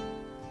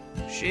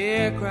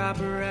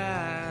 sharecropper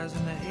eyes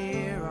and the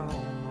hair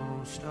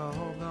almost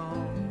all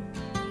gone.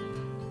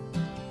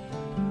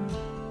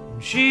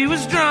 When she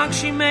was drunk,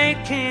 she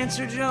made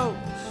cancer jokes,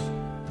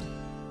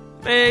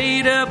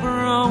 made up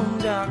her own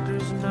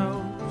doctor's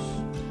notes.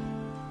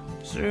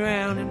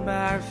 Surrounded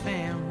by her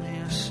family,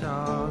 I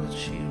saw that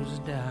she was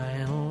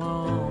dying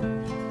alone.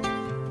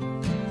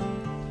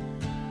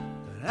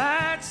 But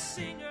I'd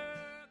sing her.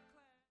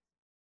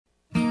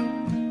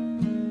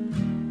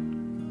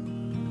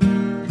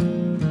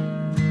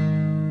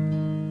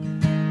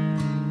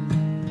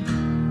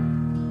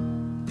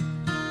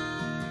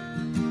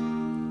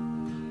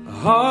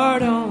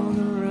 Heart on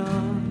the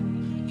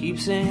run,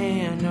 keeps a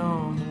hand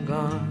on the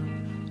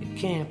gun. You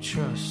can't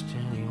trust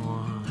anyone.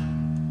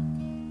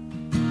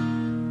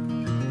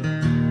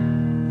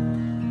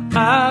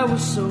 I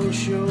was so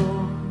sure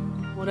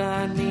what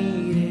I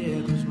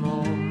needed was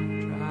more.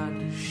 Tried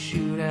to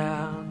shoot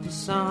out the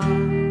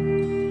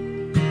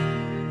sun.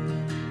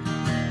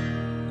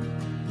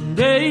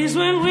 Days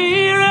when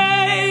we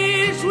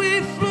raged, we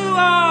flew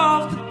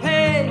off the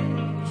page.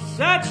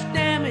 Such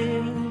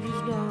damage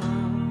was done.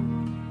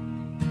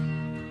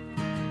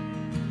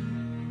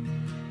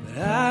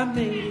 I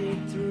made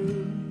it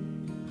through,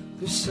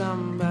 'cause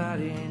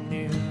somebody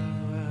knew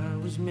I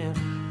was meant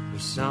for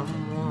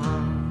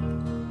someone.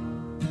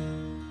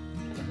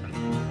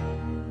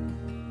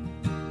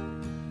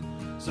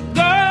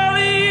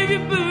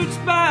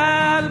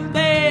 by the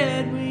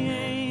bed. We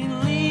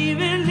ain't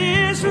leaving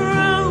this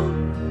room.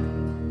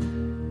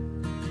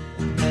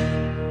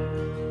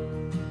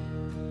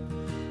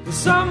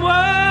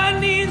 Someone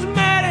needs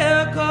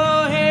medical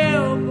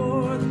help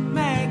or the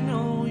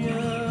magnolias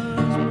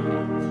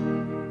bloom.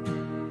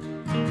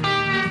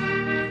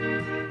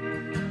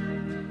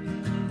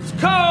 It's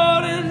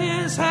cold in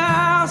this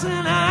house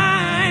and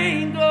I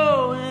ain't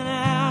going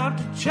out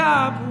to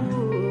chop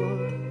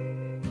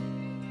wood.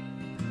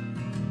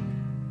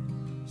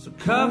 So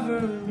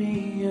cover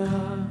me up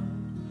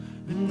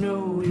and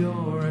know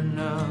you're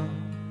enough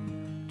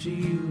to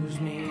use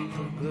me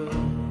for good.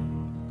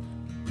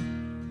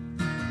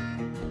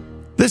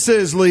 This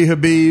is Lee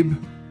Habib,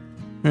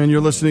 and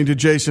you're listening to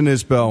Jason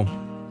Isbell,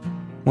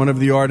 one of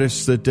the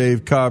artists that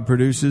Dave Cobb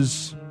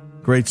produces,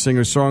 great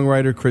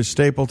singer-songwriter Chris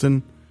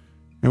Stapleton,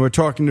 and we're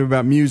talking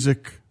about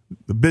music,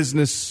 the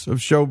business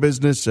of show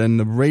business, and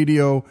the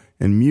radio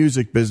and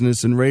music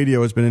business, and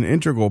radio has been an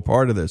integral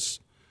part of this.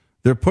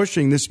 They're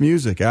pushing this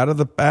music out of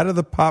the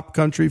pop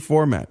country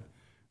format.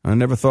 I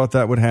never thought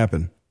that would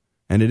happen,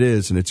 and it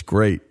is, and it's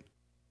great.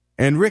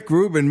 And Rick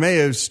Rubin may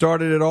have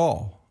started it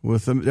all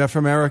with F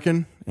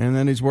American, and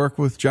then he's worked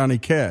with Johnny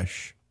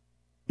Cash.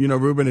 You know,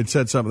 Rubin had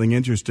said something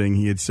interesting.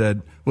 He had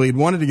said, well, he'd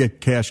wanted to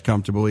get Cash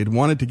comfortable. He'd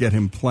wanted to get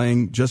him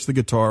playing just the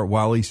guitar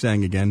while he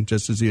sang again,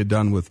 just as he had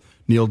done with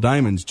Neil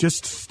Diamond's.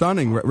 Just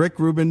stunning. Rick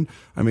Rubin,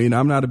 I mean,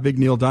 I'm not a big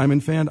Neil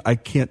Diamond fan. I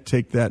can't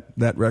take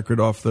that record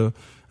off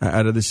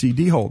out of the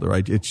CD holder.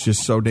 It's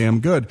just so damn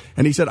good.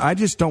 And he said, I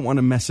just don't want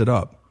to mess it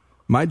up.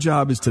 My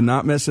job is to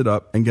not mess it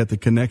up and get the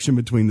connection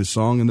between the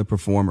song and the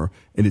performer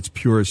in its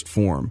purest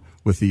form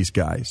with these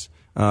guys.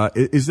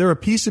 Is there a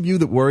piece of you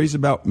that worries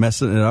about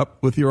messing it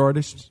up with your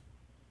artists?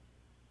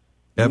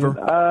 Ever?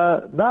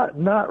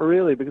 Not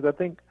really, because I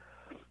think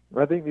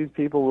these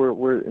people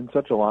were in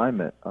such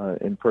alignment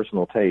in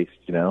personal taste,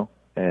 you know,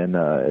 and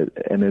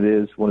it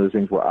is one of those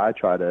things where I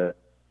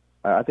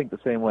think the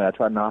same way. I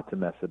try not to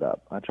mess it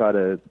up. I try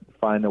to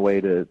find a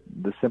way the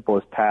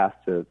simplest path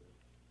to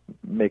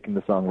making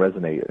the song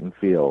resonate and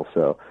feel.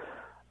 So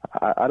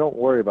I don't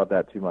worry about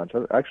that too much.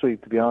 Actually,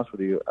 to be honest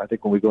with you, I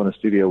think when we go in the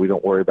studio, we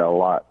don't worry about a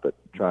lot, but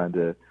trying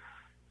to,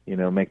 you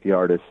know, make the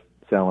artist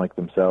sound like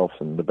themselves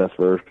and the best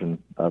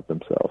version of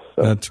themselves.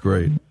 So that's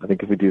great. I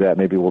think if we do that,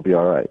 maybe we'll be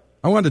all right.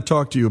 I wanted to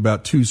talk to you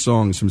about two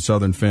songs from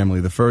Southern Family.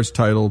 The first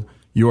titled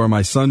You Are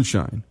My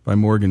Sunshine by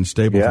Morgan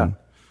Stapleton.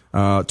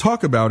 Yeah.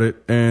 Talk about it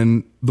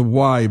and the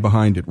why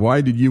behind it.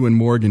 Why did you and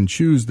Morgan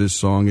choose this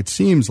song? It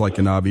seems like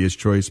an obvious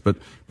choice, but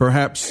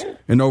perhaps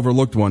an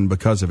overlooked one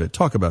because of it.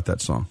 Talk about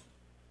that song.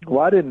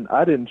 Well, I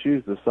didn't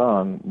choose the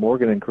song.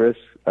 Morgan and Chris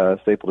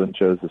Stapleton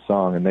chose the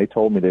song, and they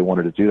told me they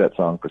wanted to do that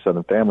song for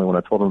Southern Family when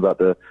I told them about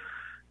the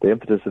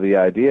impetus of the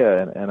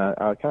idea, and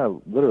I kind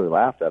of literally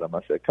laughed at them.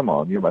 I said, come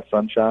on, You're My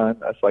Sunshine?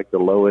 That's like the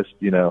lowest,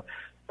 you know.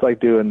 It's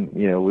like doing,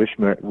 you know, We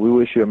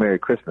Wish You a Merry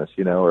Christmas,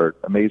 you know, or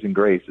Amazing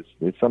Grace.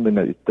 It's something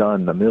that is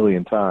done a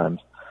million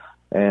times.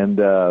 And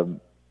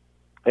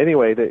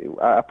anyway,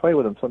 I play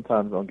with them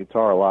sometimes on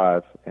guitar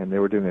live, and they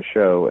were doing a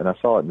show, and I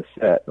saw it in the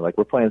set. They're like,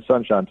 we're playing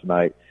Sunshine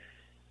tonight,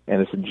 and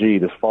it's in G,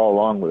 just follow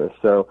along with us.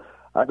 So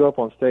I go up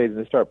on stage, and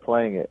they start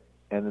playing it,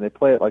 and then they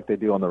play it like they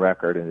do on the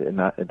record, and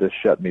it just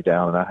shut me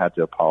down, and I had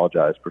to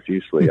apologize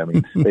profusely. I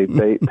mean, they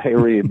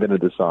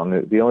reinvented the song.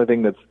 The only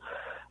thing that's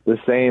the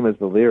same as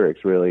the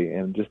lyrics, really,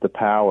 and just the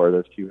power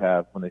those two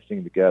have when they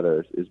sing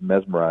together is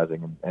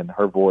mesmerizing, and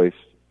her voice,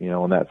 you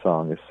know, on that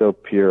song is so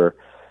pure.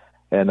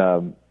 And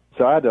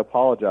so I had to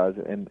apologize,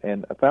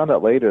 and I found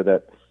out later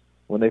that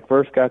when they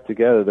first got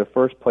together, their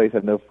first place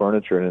had no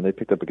furniture, and they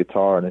picked up a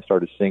guitar and they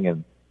started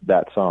singing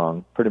that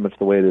song pretty much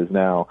the way it is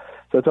now.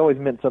 So it's always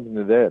meant something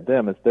to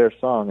them. It's their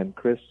song, and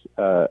Chris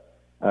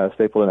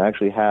Stapleton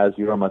actually has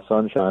You Are My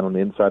Sunshine on the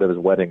inside of his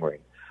wedding ring.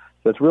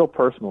 So it's real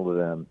personal to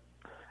them.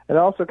 And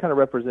it also kind of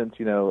represents,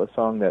 you know, a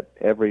song that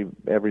every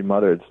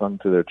mother had sung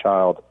to their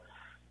child,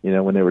 you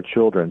know, when they were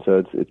children.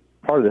 So it's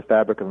part of the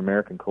fabric of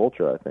American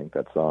culture, I think,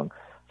 that song.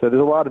 So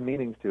there's a lot of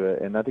meanings to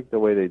it, and I think the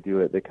way they do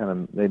it,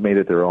 they made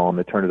it their own.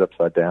 They turned it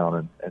upside down,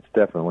 and it's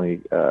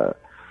definitely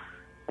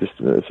just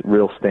a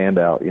real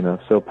standout. You know,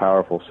 so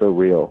powerful, so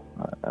real.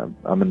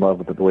 I'm in love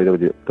with the way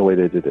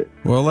they did it.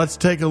 Well, let's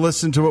take a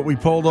listen to what we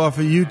pulled off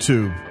of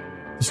YouTube.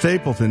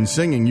 Stapleton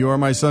singing "You Are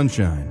My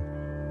Sunshine."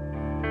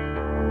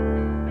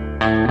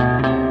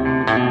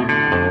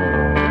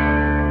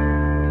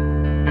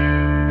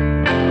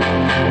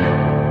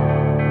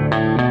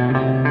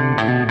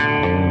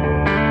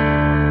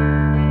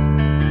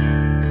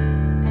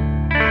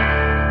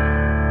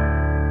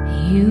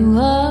 You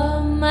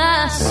are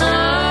my sunshine,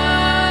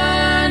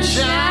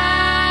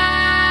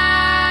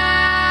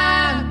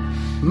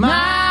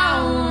 my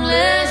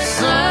only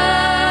sunshine.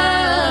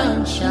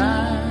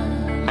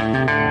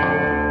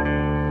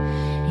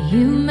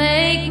 You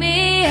make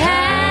me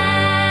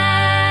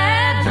happy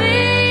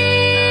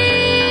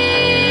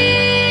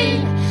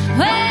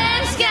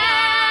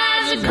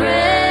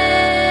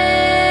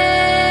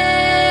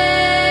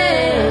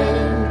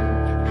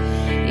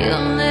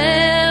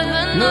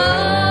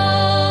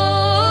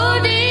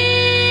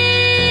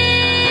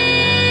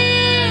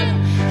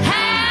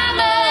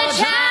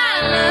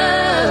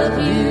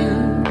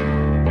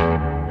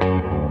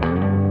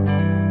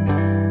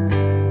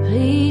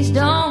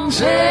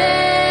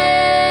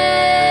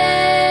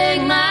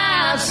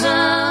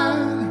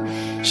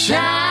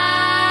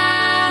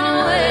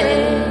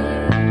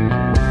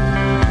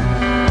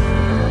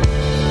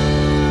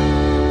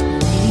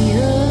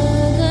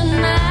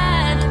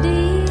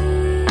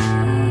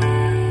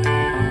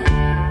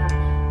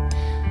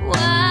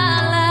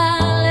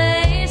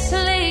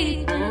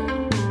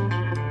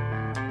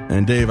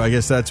And Dave, I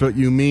guess that's what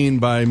you mean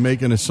by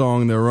making a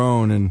song their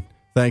own. And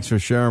thanks for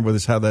sharing with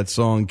us how that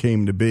song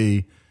came to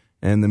be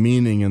and the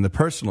meaning and the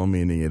personal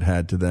meaning it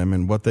had to them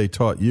and what they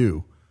taught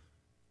you.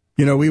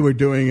 You know, we were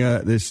doing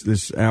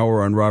this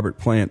hour on Robert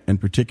Plant, and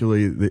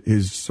particularly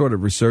his sort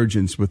of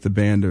resurgence with the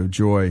Band of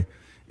Joy.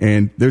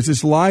 And there's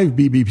this live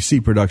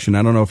BBC production.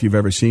 I don't know if you've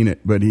ever seen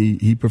it, but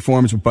he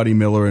performs with Buddy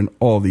Miller and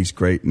all these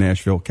great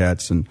Nashville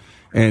cats. And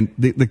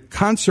the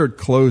concert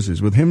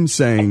closes with him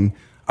saying,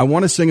 I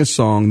want to sing a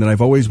song that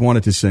I've always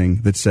wanted to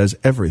sing that says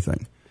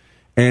everything.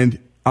 And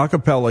a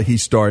cappella, he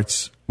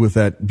starts with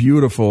that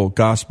beautiful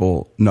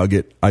gospel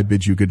nugget, I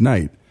bid you good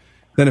night.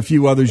 Then a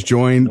few others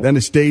join. Then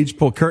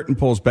a curtain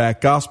pulls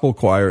back, gospel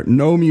choir,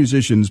 no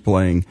musicians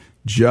playing,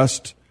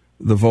 just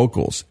the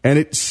vocals. And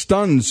it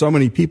stunned so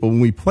many people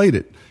when we played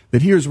it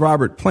that here's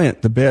Robert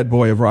Plant, the bad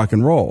boy of rock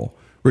and roll,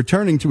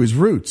 returning to his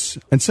roots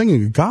and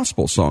singing a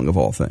gospel song of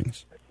all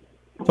things.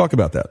 Talk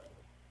about that.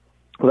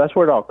 Well, that's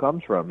where it all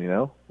comes from, you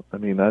know? I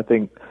mean, I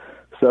think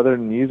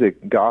Southern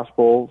music,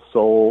 gospel,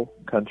 soul,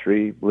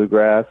 country,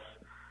 bluegrass,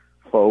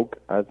 folk,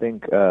 I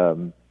think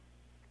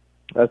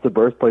that's the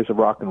birthplace of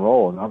rock and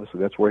roll, and obviously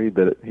that's where he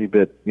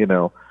bit, you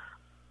know,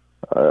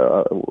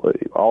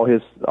 all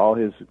his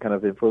kind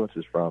of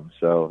influences from.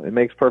 So it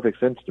makes perfect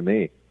sense to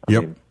me. I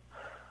mean,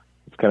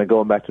 it's kind of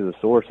going back to the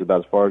source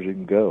about as far as you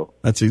can go.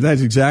 That's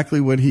exactly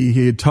what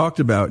he had talked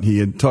about. He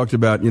had talked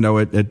about,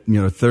 at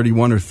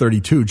 31 or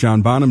 32,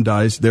 John Bonham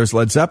dies, there's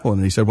Led Zeppelin.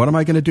 And he said, what am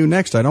I going to do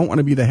next? I don't want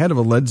to be the head of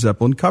a Led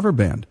Zeppelin cover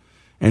band.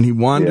 And he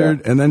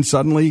wandered, and then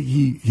suddenly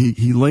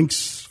he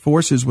links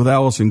forces with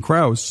Alison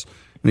Krauss,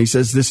 and he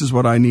says, this is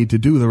what I need to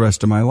do the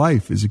rest of my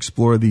life, is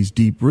explore these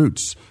deep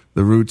roots,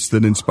 the roots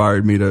that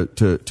inspired me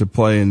to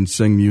play and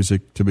sing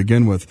music to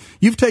begin with.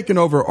 You've taken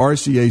over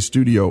RCA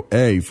Studio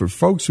A. For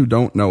folks who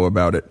don't know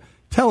about it,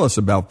 tell us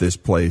about this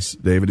place,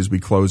 David, as we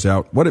close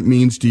out, what it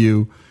means to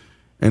you,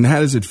 and how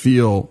does it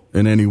feel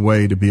in any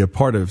way to be a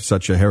part of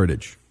such a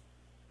heritage?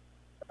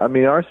 I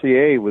mean,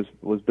 RCA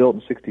was built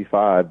in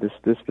 '65, this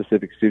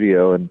specific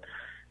studio, and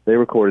they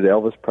recorded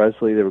Elvis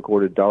Presley, they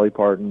recorded Dolly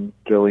Parton,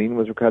 Jolene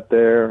was cut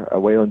there,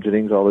 Waylon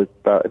Jennings,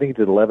 I think he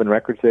did 11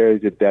 records there. He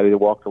did Daddy to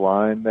Walk the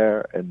Line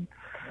there, and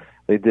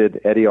they did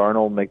Eddie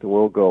Arnold, Make the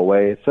World Go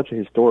Away. It's such a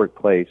historic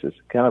place. It's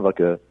kind of like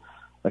a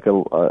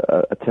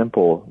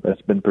temple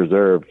that's been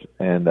preserved,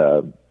 and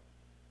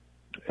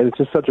it's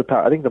just such a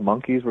power. I think the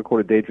Monkees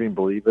recorded Daydream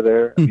Believer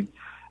there. I mean,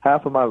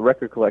 half of my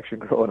record collection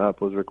growing up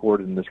was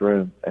recorded in this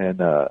room,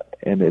 and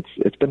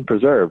it's been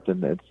preserved,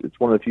 and it's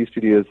one of the few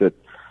studios that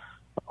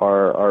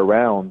are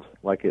around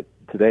like it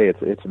today.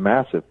 It's a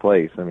massive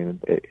place. I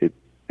mean, it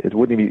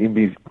wouldn't even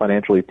be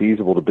financially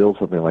feasible to build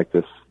something like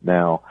this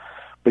now.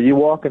 But you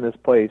walk in this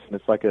place, and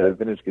it's like a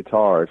vintage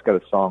guitar. It's got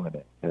a song in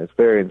it, and it's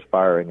very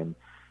inspiring. And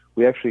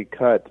we actually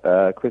cut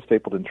Chris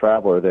Stapleton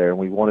Traveler there, and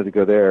we wanted to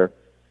go there.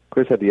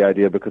 Chris had the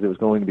idea because it was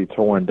going to be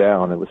torn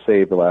down. It was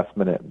saved the last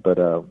minute. But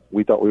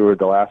we thought we were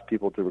the last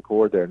people to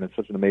record there, and it's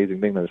such an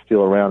amazing thing that it's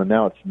still around. And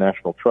now it's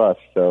National Trust,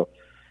 so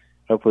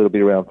hopefully it'll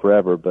be around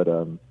forever. But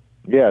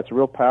yeah, it's a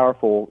real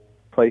powerful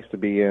place to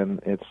be in.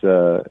 It's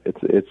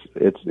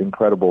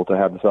incredible to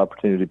have this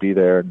opportunity to be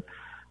there, and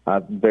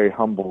I'm very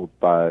humbled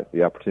by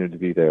the opportunity to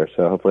be there.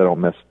 So hopefully I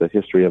don't mess the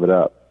history of it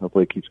up.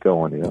 Hopefully it keeps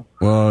going, you know.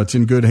 Well, it's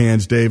in good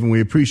hands, Dave, and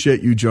we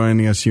appreciate you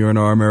joining us here in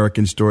Our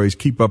American Stories.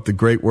 Keep up the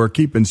great work.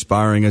 Keep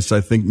inspiring us. I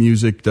think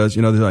music does.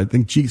 I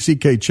think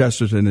C.K.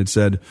 Chesterton had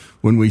said,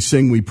 when we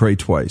sing, we pray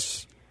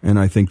twice. And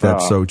I think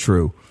that's so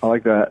true. I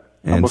like that.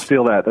 I'm going to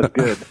steal that. That's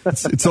good.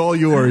 It's all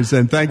yours,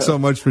 and thanks so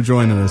much for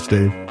joining us,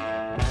 Dave.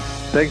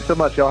 Thanks so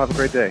much. Y'all have a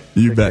great day.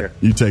 You bet.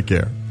 You take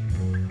care.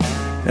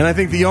 And I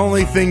think the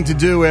only thing to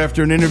do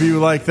after an interview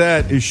like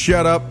that is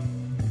shut up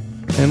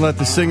and let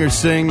the singer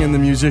sing and the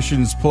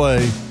musicians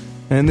play.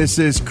 And this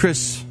is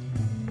Chris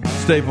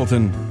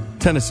Stapleton,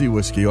 Tennessee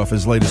Whiskey, off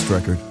his latest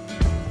record.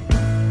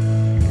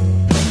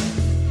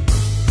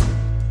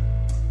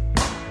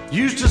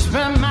 Used to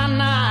spend my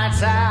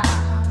nights out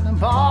in the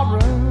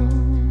ballroom.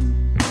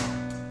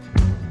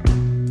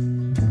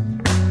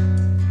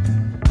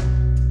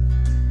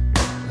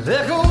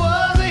 Liquor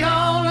was the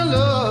only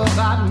love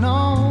I'd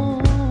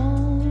known.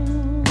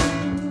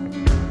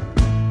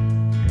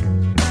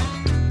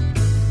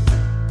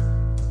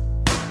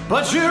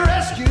 But you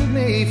rescued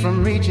me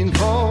from reaching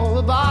for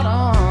the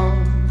bottom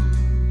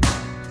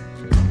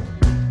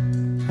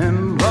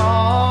and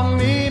brought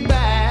me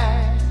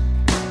back,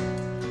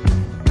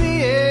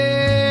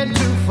 being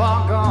too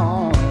far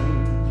gone.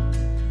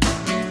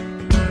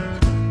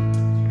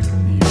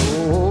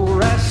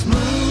 You're as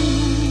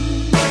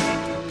smooth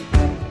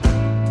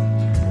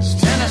as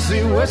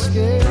Tennessee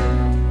whiskey.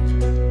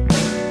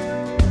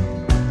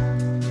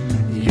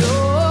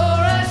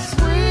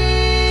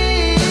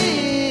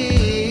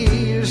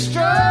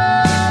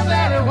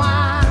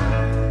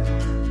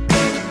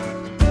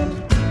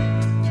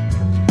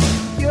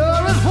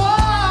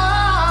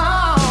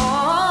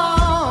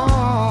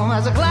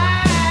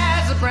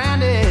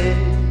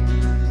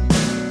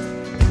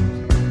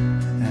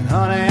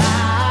 Honey,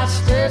 I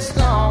stay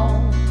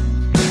strong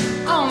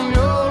on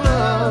your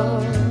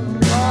love.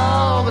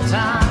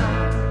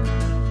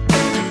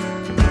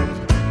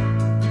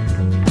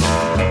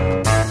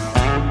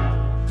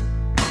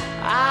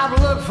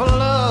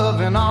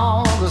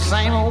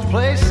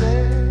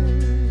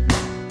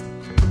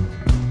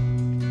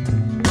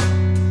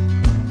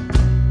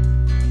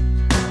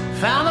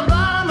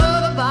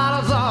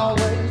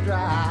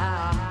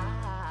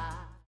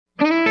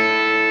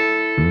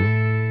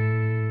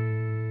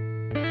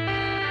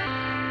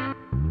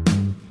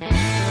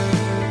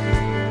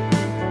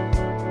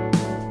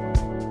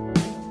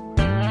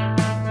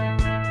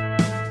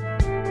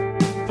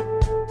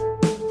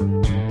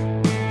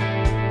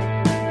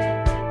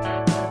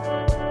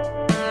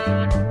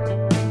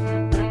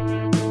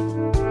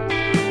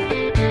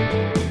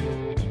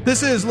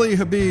 This is Lee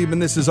Habib,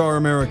 and this is Our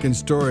American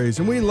Stories.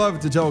 And we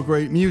love to tell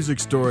great music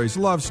stories,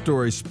 love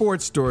stories,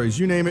 sports stories,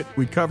 you name it,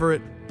 we cover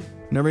it.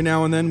 And every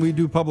now and then we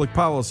do public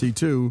policy,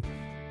 too,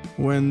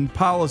 when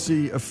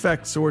policy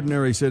affects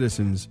ordinary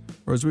citizens,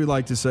 or as we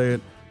like to say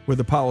it, where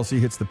the policy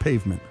hits the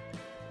pavement.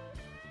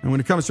 And when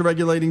it comes to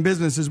regulating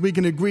businesses, we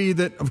can agree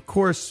that, of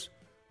course,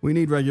 we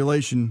need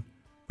regulation,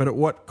 but at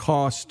what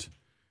cost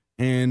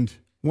and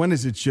when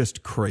is it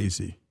just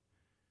crazy?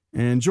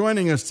 And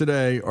joining us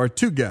today are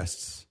two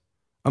guests.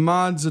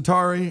 Ahmad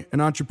Zatari, an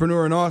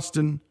entrepreneur in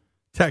Austin,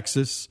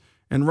 Texas,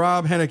 and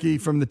Rob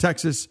Henneke from the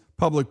Texas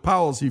Public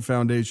Policy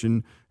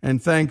Foundation.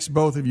 And thanks,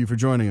 both of you, for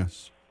joining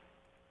us.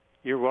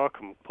 You're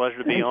welcome. Pleasure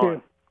to be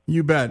on.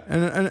 You bet.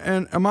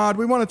 And Ahmad,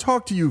 we want to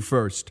talk to you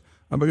first,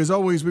 because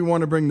always we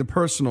want to bring the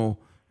personal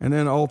and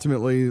then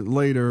ultimately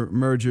later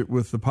merge it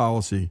with the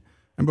policy.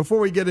 And before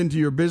we get into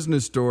your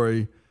business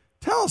story,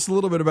 tell us a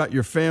little bit about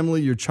your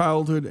family, your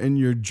childhood, and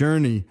your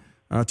journey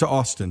to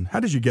Austin. How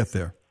did you get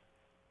there?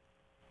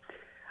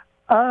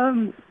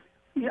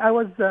 I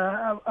was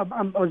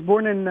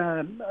born in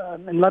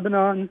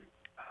Lebanon.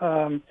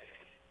 My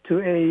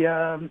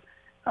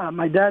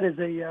dad is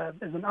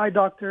an eye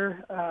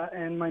doctor,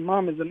 and my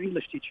mom is an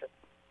English teacher.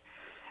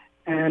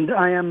 And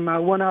I am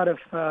one out of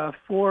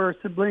four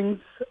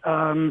siblings.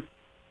 I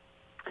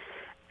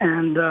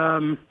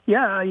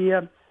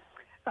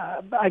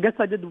guess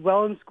I did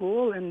well in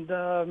school and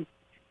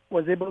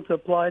was able to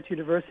apply to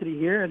university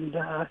here and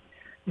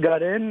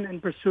got in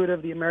pursuit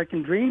of the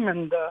American dream.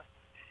 And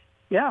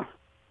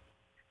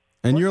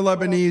And you're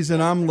Lebanese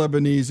and I'm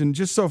Lebanese. And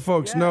just so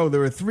folks know,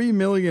 there are 3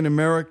 million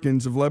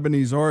Americans of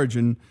Lebanese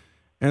origin,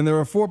 and there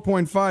are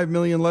 4.5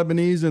 million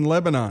Lebanese in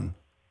Lebanon.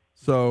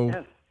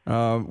 So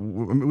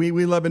we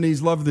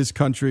Lebanese love this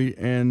country.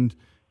 And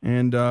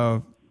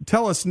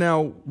tell us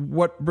now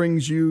what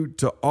brings you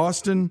to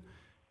Austin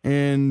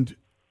and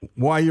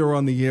why you're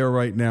on the air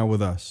right now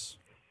with us.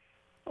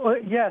 Well,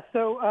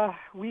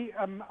 we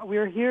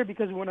are here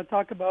because we want to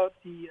talk about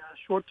the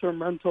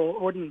short-term rental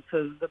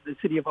ordinances that the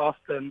city of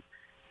Austin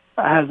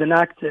has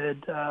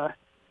enacted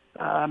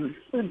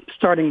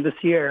starting this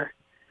year,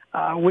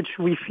 which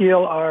we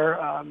feel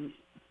are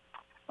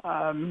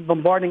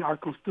bombarding our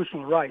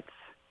constitutional rights.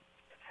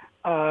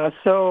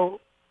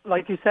 So,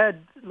 like you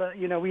said,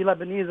 we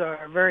Lebanese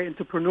are very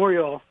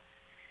entrepreneurial,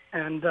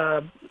 and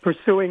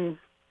pursuing,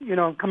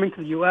 coming to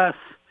the U.S.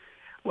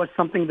 was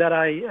something that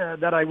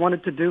I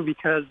wanted to do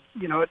because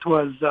it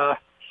was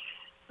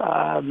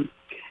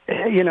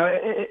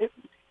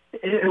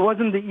it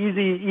wasn't the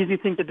easy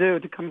thing to do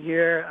to come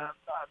here,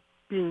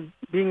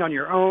 being on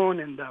your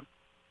own and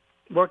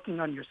working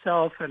on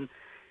yourself and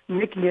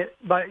making it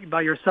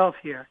by yourself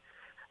here.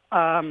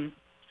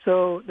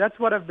 So that's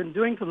what I've been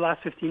doing for the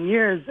last 15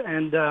 years.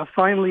 And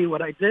finally,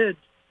 what I did,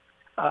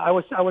 I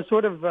was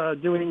sort of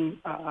doing.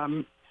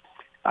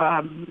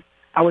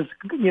 I was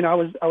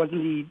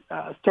in the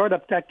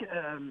startup tech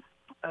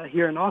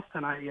here in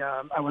Austin.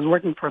 I was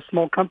working for a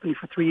small company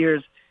for 3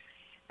 years,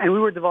 and we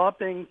were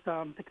developing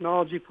some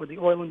technology for the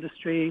oil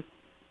industry.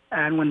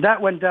 And when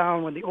that went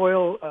down, when the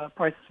oil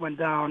prices went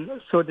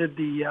down, so did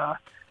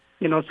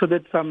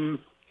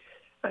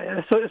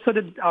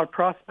our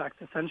prospects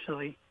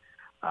essentially.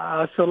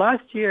 So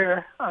last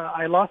year,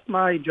 I lost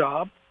my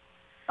job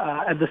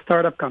at the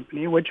startup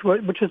company, which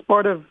is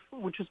part of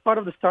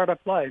the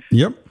startup life.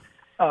 Yep.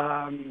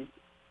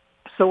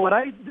 So what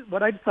I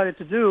decided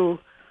to do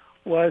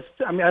was,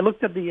 I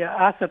looked at the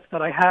assets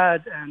that I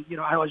had, and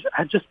I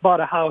had just bought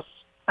a house.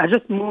 I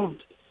just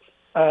moved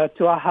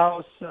to a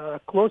house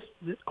close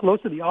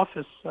to the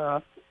office,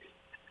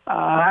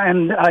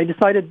 and I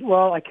decided,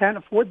 well, I can't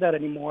afford that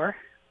anymore.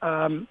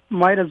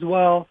 Might as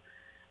well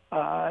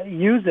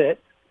use it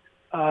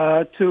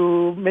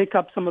to make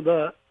up some of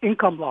the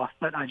income loss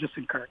that I just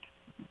incurred.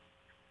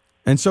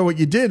 And so what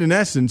you did, in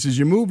essence, is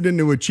you moved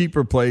into a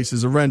cheaper place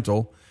as a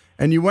rental,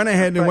 and you went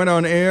ahead and went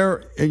on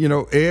Airbnb,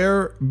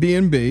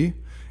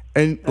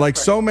 and like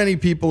so many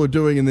people are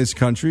doing in this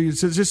country,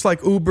 it's just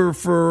like Uber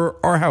for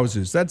our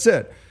houses. That's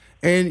it.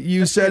 And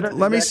you said,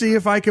 let me see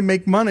if I can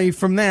make money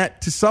from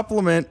that to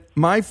supplement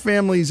my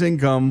family's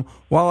income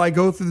while I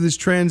go through this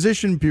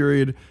transition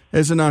period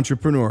as an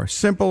entrepreneur.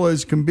 Simple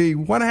as can be.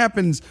 What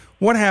happens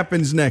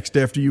next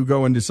after you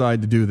go and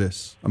decide to do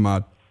this,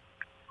 Ahmad?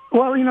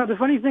 Well, the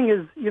funny thing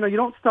is, you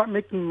don't start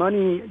making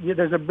money.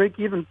 There's a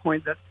break-even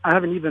point that I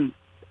haven't even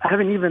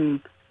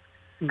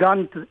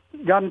gotten to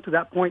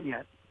that point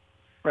yet,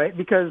 right?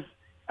 Because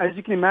as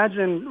you can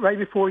imagine, right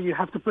before you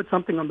have to put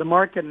something on the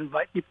market and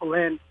invite people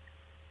in,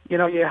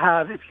 if you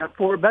have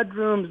 4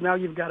 bedrooms, now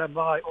you've got to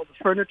buy all the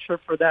furniture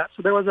for that.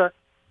 So there was a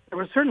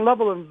certain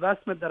level of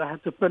investment that I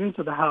had to put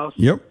into the house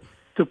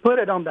to put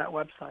it on that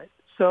website.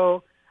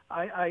 So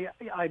I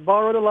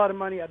borrowed a lot of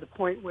money at the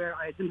point where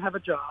I didn't have a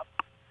job,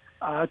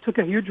 took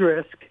a huge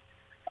risk,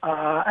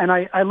 and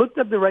I looked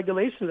at the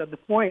regulations at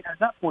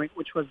that point,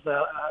 which was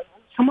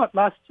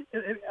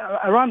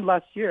around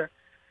last year,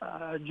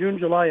 June,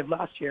 July of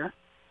last year.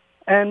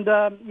 And,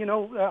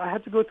 I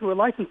had to go through a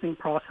licensing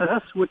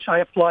process, which I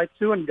applied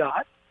to and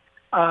got.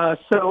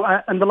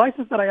 And the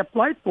license that I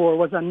applied for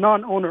was a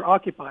non-owner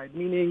occupied,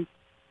 meaning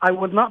I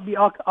would not be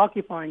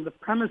occupying the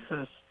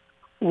premises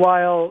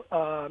while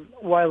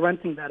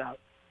renting that out.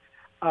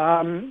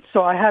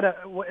 So I had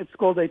it's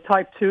called a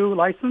Type 2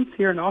 license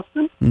here in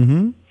Austin,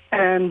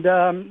 and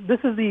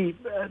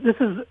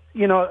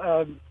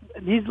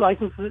these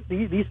licenses,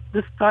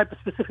 this type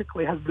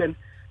specifically has been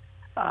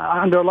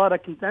under a lot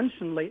of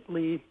contention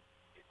lately,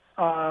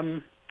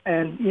 and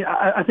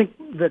I think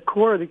the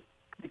core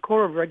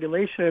of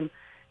regulation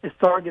is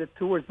targeted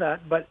towards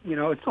that, but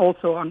it's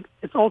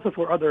also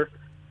for other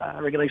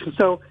regulations.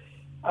 So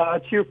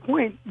to your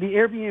point, the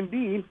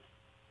Airbnb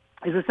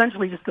is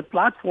essentially just a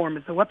platform.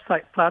 It's a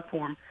website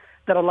platform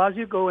that allows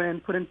you to go in,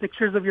 put in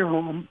pictures of your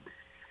home.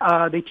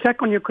 They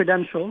check on your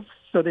credentials,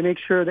 so they make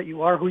sure that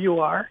you are who you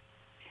are.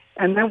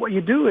 And then what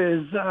you do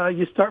is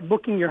you start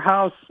booking your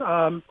house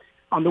on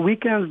the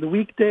weekends, the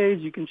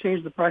weekdays. You can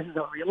change the prices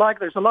however you like.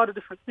 There's a lot of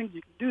different things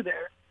you can do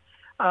there.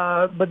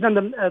 But then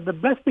the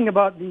best thing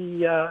about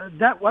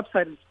that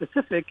website in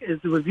specific is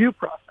the review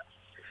process.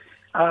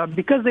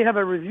 Because they have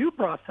a review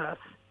process,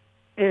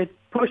 it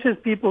pushes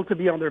people to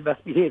be on their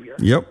best behavior.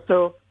 Yep.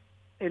 So,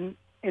 in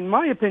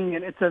my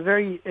opinion, it's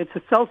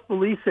a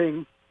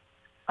self-policing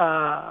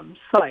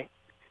site.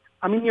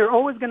 I mean, you're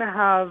always going to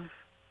have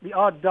the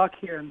odd duck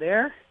here and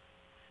there,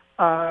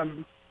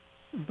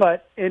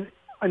 but in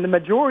the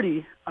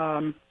majority,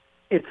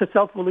 it's a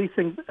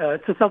self-policing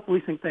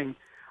thing.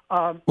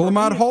 Well,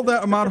 Ahmad, hold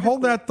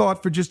that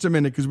thought for just a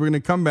minute, because we're going to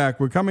come back.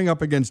 We're coming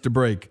up against a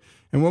break.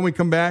 And when we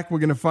come back, we're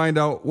going to find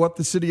out what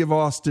the city of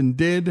Austin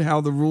did, how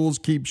the rules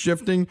keep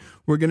shifting.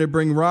 We're going to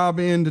bring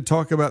Rob in to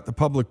talk about the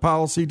public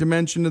policy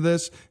dimension of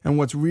this and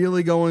what's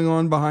really going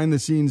on behind the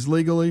scenes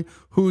legally,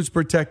 who's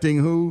protecting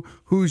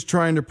who's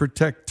trying to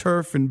protect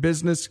turf and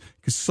business,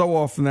 because so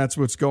often that's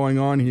what's going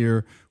on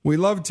here. We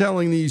love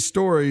telling these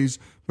stories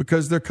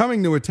because they're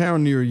coming to a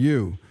town near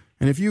you.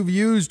 And if you've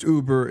used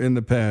Uber in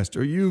the past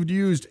or you've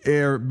used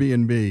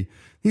Airbnb,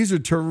 these are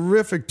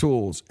terrific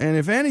tools. And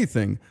if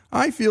anything,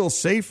 I feel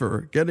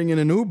safer getting in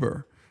an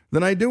Uber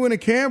than I do in a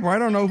cab where I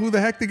don't know who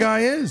the heck the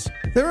guy is.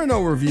 There are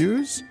no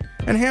reviews.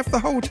 And half the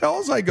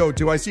hotels I go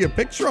to, I see a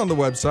picture on the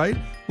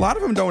website. A lot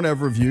of them don't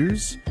have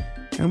reviews.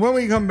 And when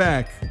we come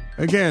back,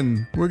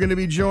 again, we're going to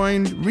be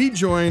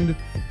rejoined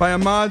by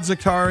Ahmad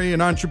Zakari,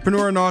 an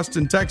entrepreneur in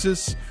Austin,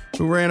 Texas,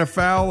 who ran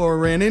afoul or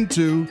ran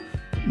into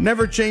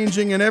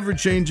never-changing and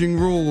ever-changing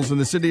rules in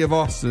the city of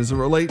Austin as it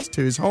relates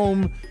to his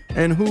home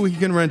and who he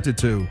can rent it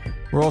to.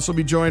 We'll also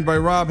be joined by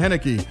Rob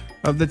Henneke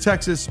of the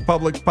Texas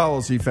Public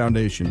Policy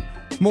Foundation.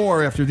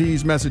 More after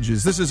these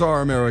messages. This is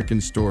Our American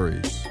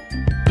Stories.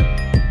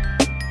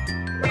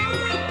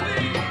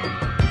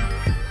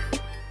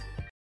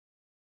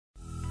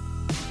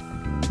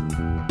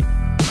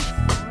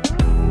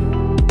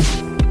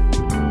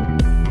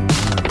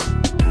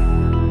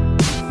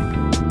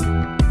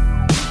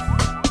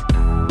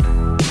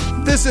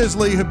 This is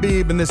Lee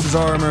Habib, and this is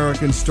Our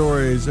American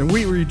Stories. And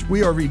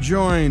we are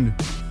rejoined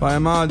by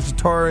Ahmad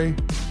Zakari,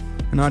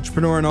 an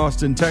entrepreneur in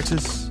Austin,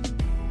 Texas,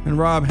 and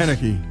Rob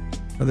Henneke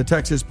of the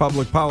Texas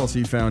Public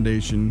Policy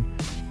Foundation.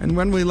 And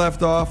when we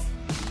left off,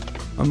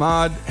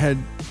 Ahmad had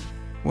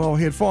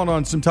fallen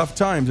on some tough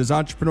times, as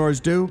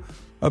entrepreneurs do.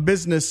 A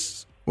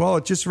business,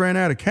 it just ran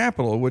out of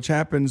capital, which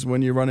happens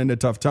when you run into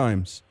tough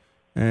times.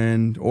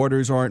 And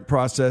orders aren't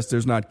processed.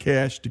 There's not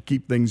cash to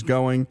keep things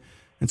going.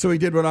 And so he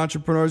did what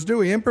entrepreneurs do.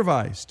 He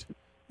improvised.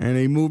 And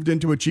he moved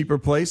into a cheaper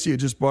place. He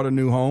had just bought a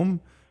new home,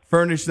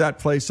 furnished that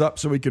place up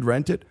so he could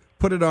rent it,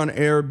 put it on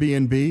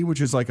Airbnb, which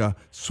is like a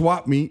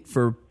swap meet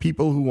for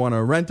people who want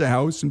to rent a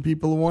house and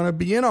people who want to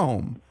be in a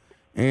home.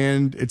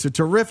 And it's a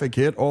terrific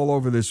hit all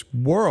over this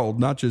world,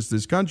 not just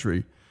this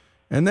country.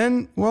 And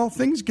then,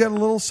 things get a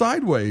little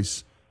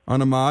sideways on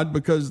Ahmad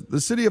because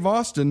the city of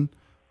Austin,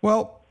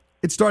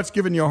 it starts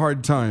giving you a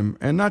hard time.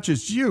 And not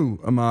just you,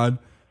 Ahmad,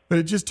 but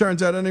it just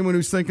turns out anyone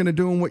who's thinking of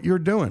doing what you're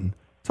doing.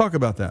 Talk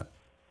about that.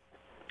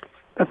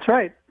 That's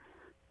right.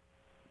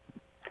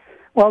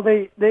 Well,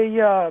 they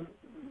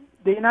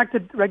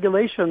enacted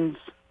regulations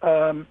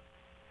that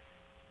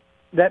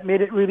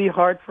made it really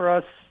hard for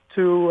us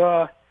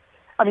to.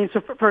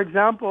 For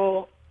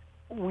example,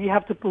 we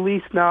have to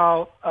police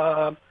now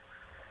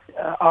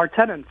our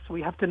tenants.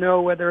 We have to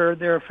know whether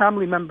they're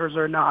family members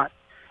or not,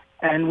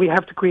 and we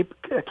have to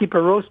keep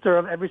a roster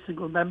of every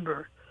single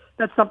member.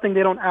 That's something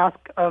they don't ask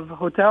of the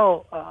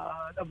hotel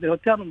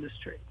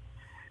industry.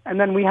 And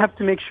then we have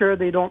to make sure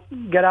they don't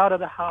get out of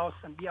the house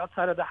and be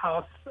outside of the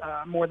house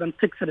more than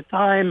 6 at a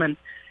time. And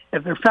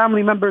if they're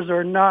family members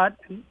or not.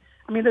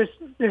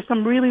 There's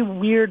some really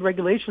weird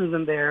regulations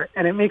in there,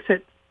 and it makes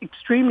it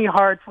extremely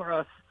hard for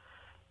us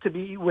to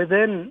be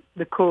within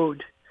the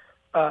code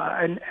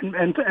and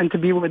to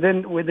be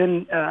within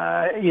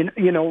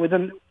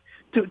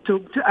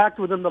to act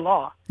within the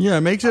law. Yeah,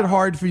 it makes it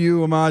hard for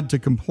you, Ahmad, to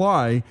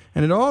comply.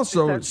 And it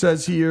also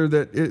says here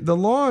that the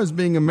law is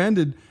being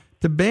amended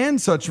to ban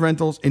such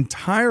rentals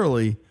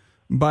entirely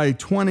by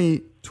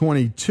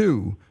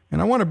 2022.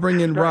 And I want to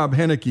bring in Rob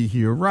Henneke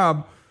here.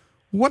 Rob,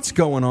 what's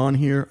going on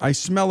here? I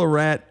smell a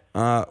rat.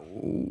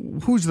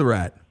 Who's the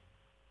rat?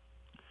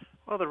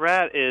 Well, the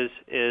rat is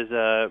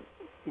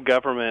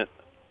government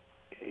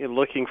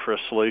looking for a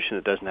solution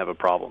that doesn't have a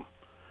problem.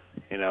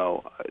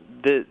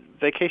 The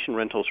vacation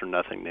rentals are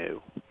nothing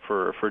new.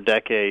 For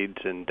decades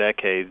and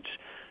decades,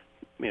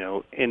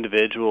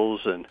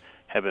 individuals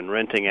have been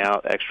renting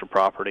out extra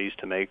properties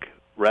to make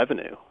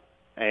revenue.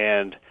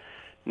 And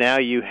now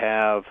you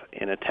have,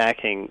 in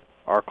attacking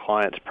our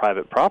clients'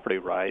 private property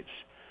rights,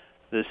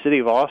 the city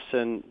of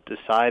Austin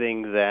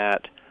deciding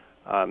that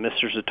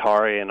Mr.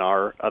 Zatari and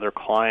our other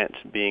clients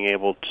being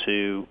able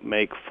to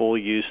make full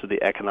use of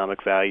the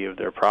economic value of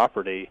their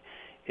property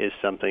is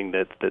something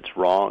that's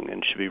wrong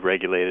and should be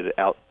regulated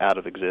out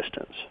of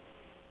existence.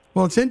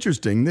 Well, it's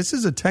interesting. This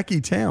is a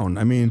techie town.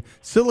 I mean,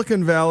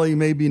 Silicon Valley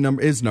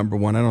is number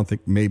one. I don't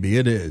think maybe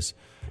it is.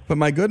 But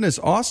my goodness,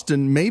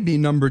 Austin may be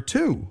number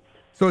two.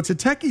 So it's a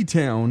techie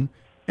town,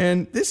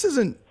 and this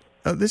isn't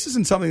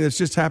something that's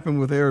just happened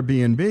with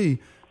Airbnb.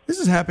 This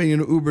is happening in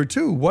Uber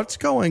too. What's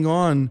going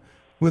on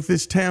with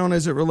this town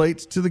as it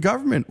relates to the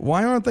government?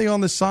 Why aren't they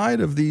on the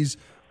side of these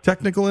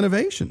technical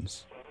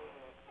innovations?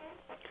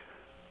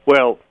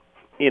 Well,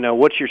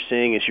 what you're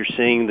seeing is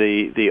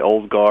the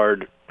old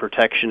guard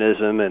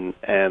protectionism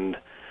and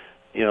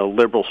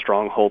liberal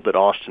stronghold that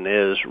Austin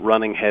is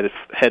running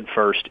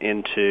headfirst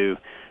into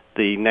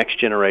the next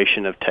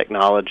generation of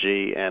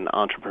technology and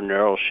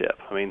entrepreneurship.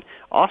 I mean,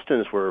 Austin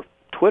is where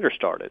Twitter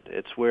started.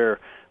 It's where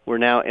we're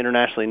now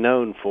internationally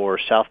known for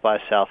South by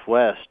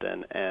Southwest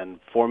and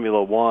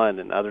Formula One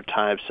and other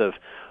types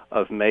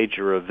of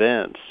major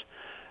events.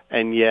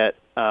 And yet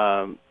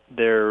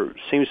there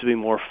seems to be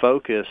more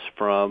focus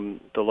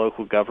from the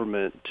local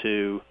government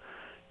to,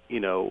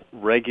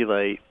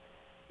 regulate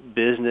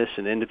business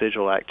and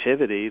individual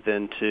activity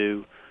than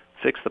to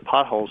fix the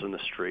potholes in the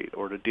street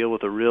or to deal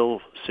with the real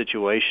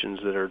situations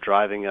that are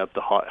driving up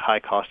the high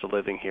cost of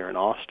living here in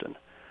Austin.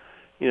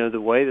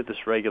 The way that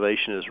this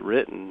regulation is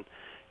written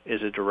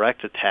is a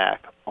direct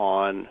attack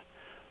on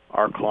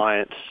our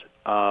clients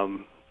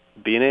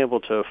being able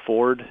to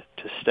afford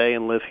to stay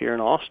and live here in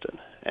Austin.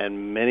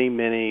 And many,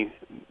 many,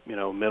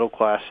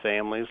 middle-class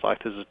families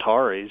like the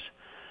Zataris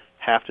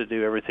have to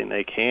do everything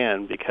they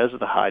can because of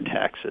the high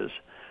taxes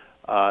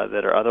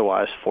that are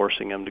otherwise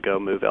forcing them to go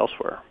move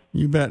elsewhere.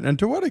 You bet. And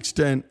to what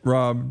extent,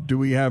 Rob, do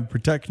we have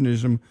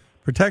protectionism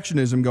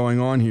going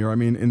on here? I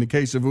mean, in the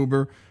case of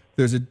Uber,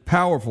 there's a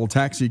powerful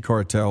taxi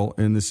cartel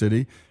in the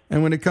city.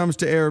 And when it comes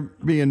to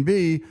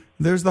Airbnb,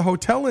 there's the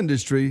hotel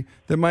industry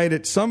that might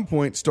at some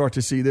point start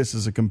to see this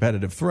as a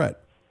competitive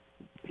threat.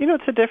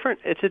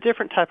 It's a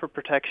different type of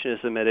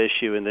protectionism at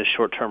issue in this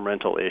short-term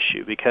rental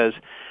issue because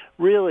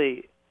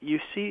really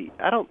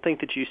I don't think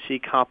that you see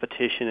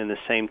competition in the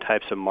same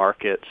types of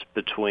markets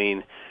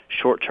between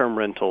short-term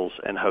rentals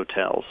and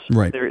hotels.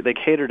 Right. They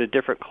cater to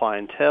different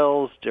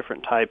clienteles,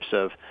 different types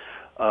of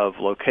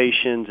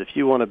locations. If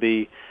you want to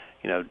be,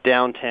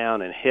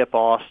 downtown and hip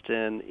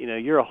Austin,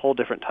 you're a whole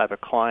different type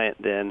of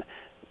client than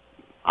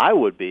I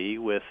would be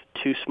with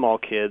two small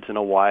kids and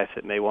a wife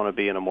that may want to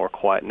be in a more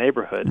quiet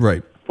neighborhood.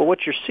 Right. But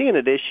what you're seeing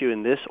at issue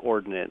in this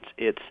ordinance,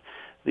 it's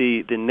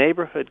the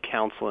neighborhood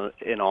council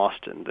in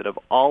Austin that have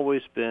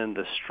always been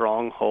the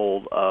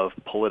stronghold of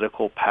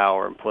political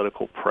power and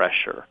political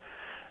pressure.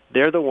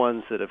 They're the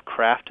ones that have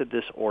crafted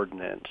this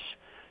ordinance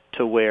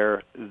to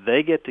where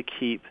they get to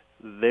keep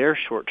their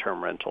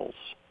short-term rentals,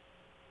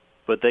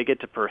 but they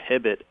get to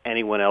prohibit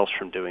anyone else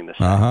from doing the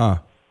same. Uh-huh.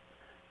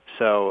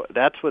 So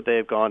that's what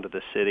they've gone to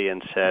the city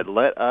and said,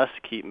 let us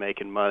keep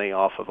making money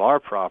off of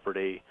our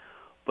property,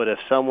 but if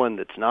someone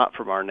that's not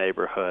from our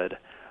neighborhood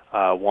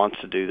wants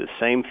to do the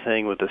same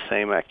thing with the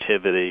same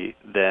activity,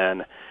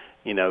 then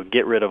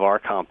get rid of our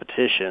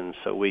competition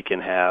so we can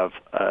have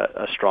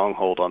a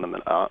stronghold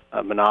on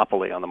a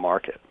monopoly on the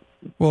market.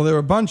 Well, there are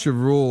a bunch of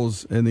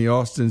rules in the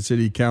Austin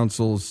City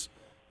Council's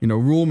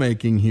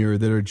rulemaking here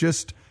that are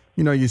just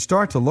you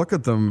start to look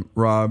at them,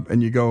 Rob,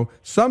 and you go,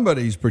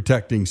 somebody's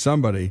protecting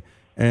somebody,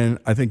 and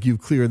I think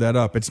you've cleared that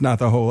up. It's not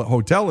the whole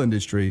hotel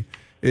industry;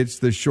 it's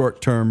the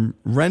short-term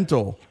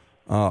rental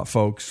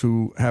folks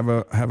who have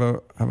a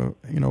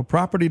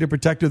property to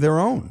protect of their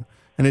own,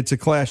 and it's a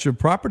clash of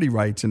property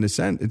rights in a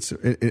sense.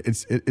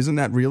 Isn't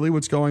that really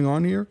what's going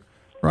on here,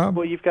 Rob?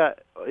 Well,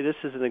 this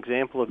is an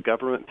example of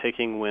government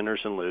picking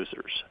winners and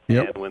losers.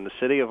 Yep. And when the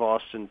city of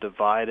Austin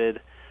divided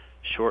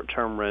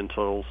short-term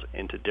rentals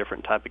into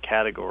different type of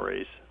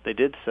categories, they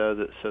did so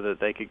that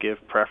they could give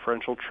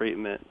preferential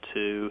treatment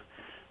to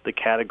the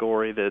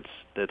category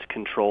that's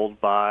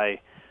controlled by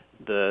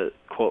the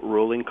quote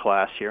ruling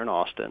class here in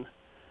Austin.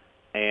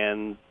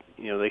 And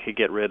they could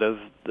get rid of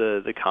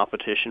the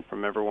competition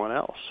from everyone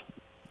else.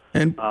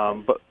 And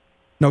go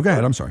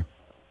ahead. I'm sorry.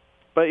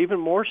 But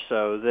even more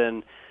so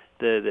than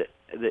the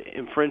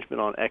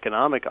infringement on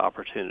economic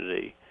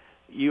opportunity,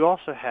 you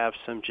also have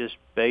some just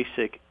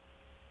basic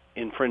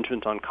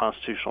infringement on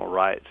constitutional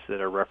rights that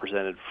are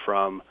represented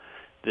from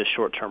this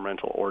short-term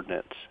rental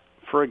ordinance.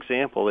 For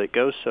example, it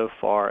goes so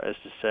far as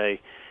to say,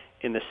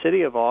 in the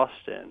city of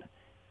Austin,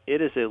 it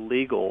is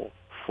illegal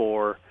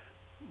for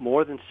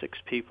more than 6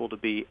 people to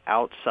be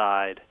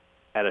outside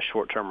at a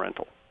short-term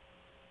rental.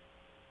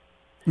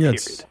 Yeah,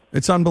 Period.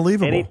 it's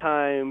unbelievable.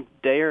 Anytime,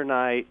 day or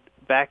night,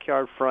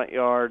 backyard, front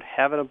yard,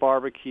 having a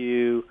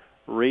barbecue,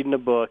 reading a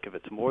book, if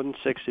it's more than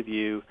 6 of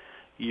you,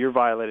 you're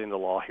violating the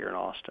law here in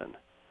Austin.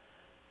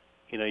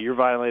 You know, you're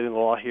violating the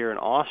law here in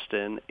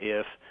Austin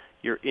if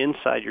you're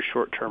inside your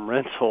short-term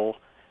rental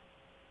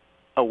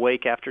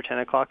awake after 10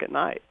 o'clock at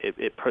night.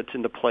 It puts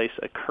into place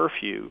a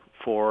curfew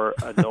for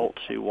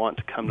adults who want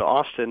to come to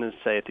Austin and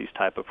stay at these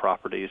type of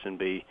properties and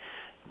be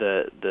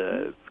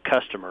the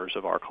customers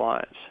of our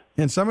clients.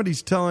 And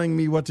somebody's telling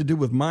me what to do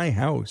with my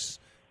house.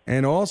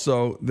 And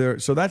also,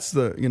 so that's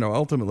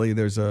ultimately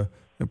there's the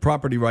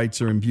property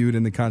rights are imbued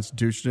in the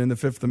Constitution and the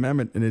Fifth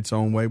Amendment in its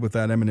own way with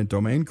that eminent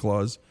domain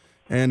clause.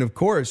 And, of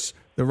course,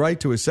 the right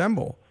to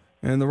assemble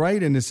and the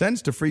right, in a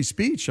sense, to free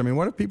speech. I mean,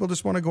 what if people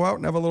just want to go out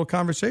and have a little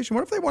conversation?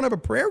 What if they want to have a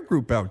prayer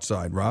group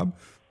outside, Rob?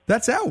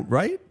 That's out,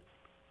 right?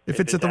 If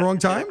it's at the wrong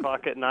time? 10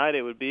 o'clock at night,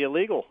 it would be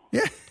illegal.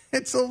 Yeah,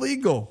 it's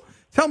illegal.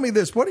 Tell me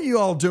this. What are you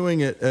all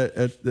doing at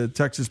the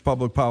Texas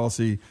Public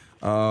Policy?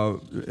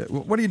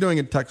 What are you doing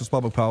at Texas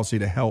Public Policy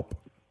to help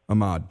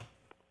Ahmad?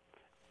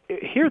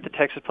 Here at the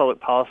Texas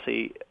Public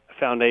Policy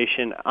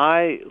Foundation,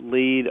 I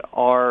lead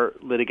our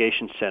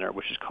litigation center,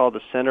 which is called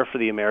the Center for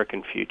the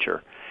American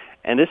Future.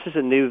 And this is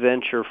a new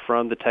venture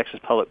from the Texas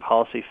Public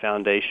Policy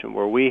Foundation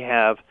where we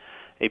have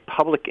a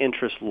public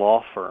interest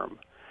law firm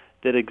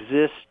that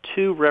exists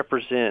to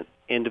represent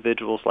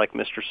individuals like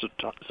Mr.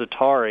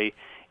 Zatari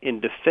in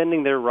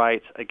defending their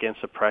rights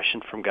against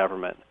oppression from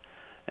government.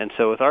 And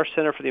so with our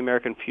Center for the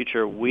American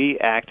Future, we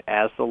act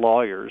as the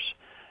lawyers.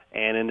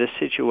 And in this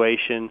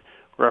situation,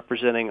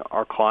 representing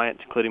our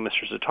clients, including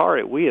Mr.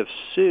 Zatari, we have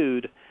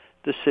sued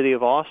the city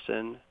of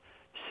Austin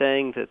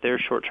saying that their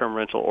short-term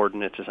rental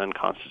ordinance is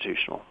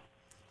unconstitutional.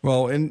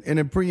 Well, in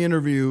a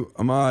pre-interview,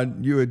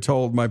 Ahmad, you had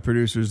told my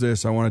producers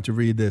this. I wanted to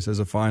read this as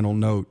a final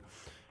note.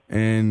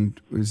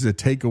 And it was a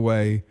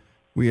takeaway.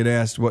 We had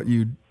asked what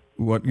you'd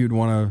want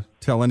to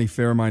tell any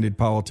fair-minded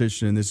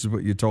politician, and this is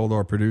what you told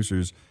our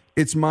producers.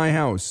 It's my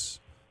house.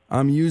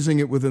 I'm using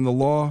it within the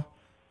law,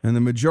 and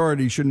the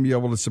majority shouldn't be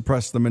able to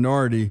suppress the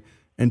minority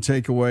and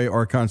take away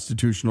our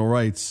constitutional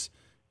rights.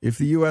 If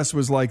the U.S.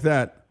 was like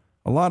that,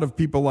 a lot of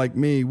people like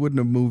me wouldn't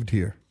have moved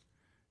here.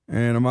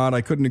 And Ahmad,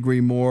 I couldn't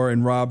agree more.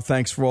 And Rob,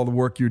 thanks for all the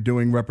work you're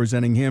doing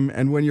representing him.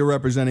 And when you're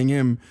representing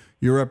him,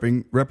 you're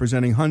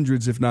representing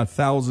hundreds, if not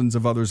thousands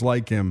of others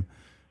like him.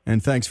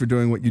 And thanks for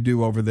doing what you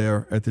do over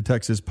there at the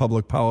Texas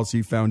Public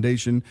Policy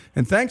Foundation.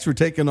 And thanks for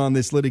taking on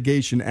this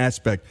litigation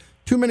aspect.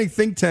 Too many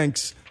think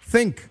tanks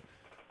think,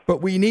 but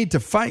we need to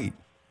fight.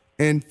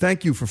 And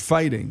thank you for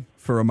fighting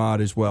for Ahmad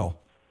as well.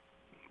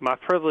 My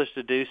privilege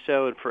to do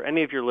so. And for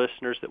any of your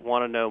listeners that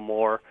want to know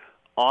more,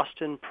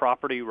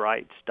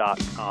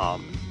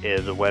 AustinPropertyRights.com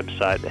is a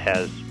website that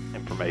has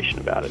information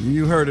about it.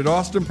 You heard it,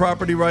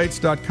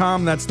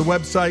 AustinPropertyRights.com. That's the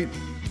website.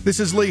 This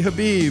is Lee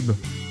Habib,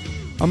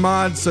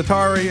 Ahmad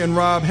Zatari, and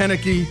Rob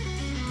Henneke.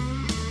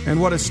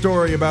 And what a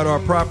story about our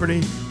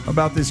property,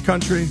 about this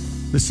country,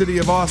 the city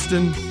of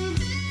Austin.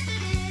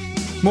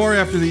 More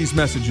after these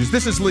messages.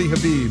 This is Lee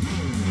Habib.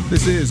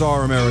 This is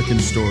Our American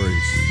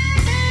Stories.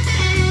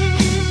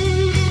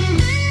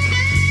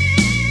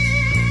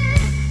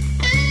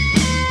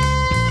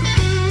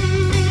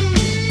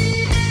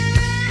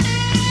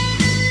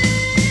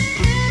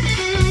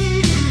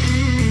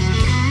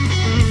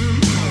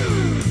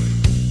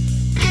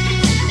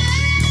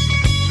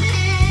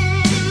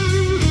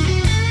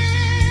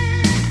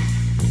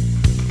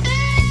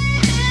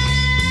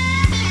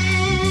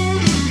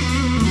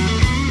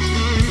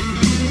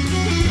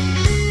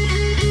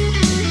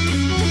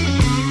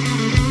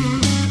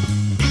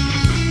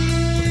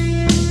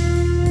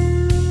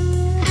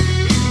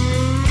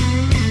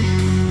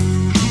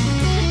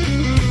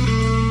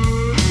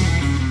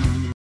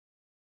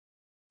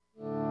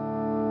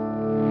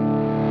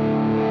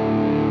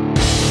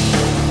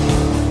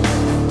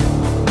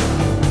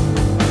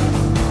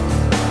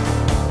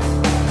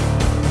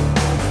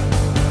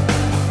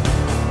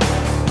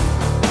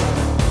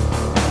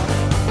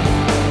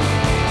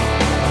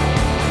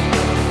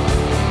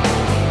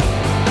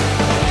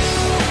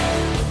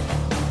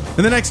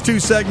 In the next two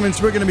segments,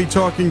 we're going to be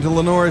talking to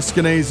Lenore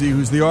Skenazy,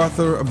 who's the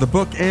author of the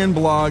book and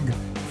blog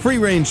Free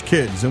Range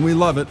Kids, and we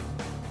love it.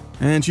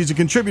 And she's a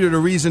contributor to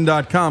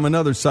Reason.com,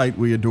 another site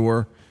we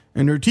adore.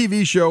 And her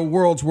TV show,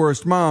 World's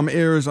Worst Mom,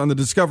 airs on the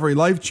Discovery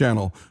Life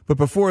channel. But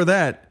before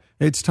that,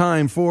 it's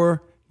time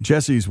for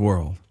Jesse's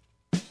World.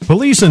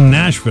 Police in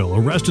Nashville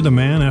arrested a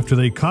man after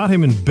they caught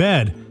him in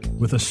bed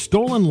with a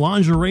stolen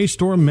lingerie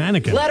store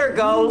mannequin. Let her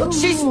go. Look,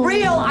 she's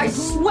real, I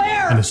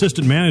swear. An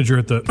assistant manager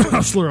at the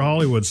Hustler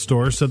Hollywood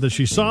store said that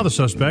she saw the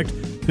suspect,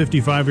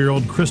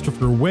 55-year-old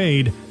Christopher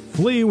Wade,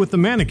 flee with the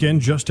mannequin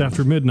just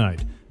after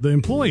midnight. The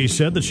employee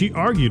said that she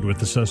argued with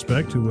the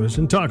suspect, who was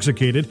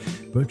intoxicated,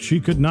 but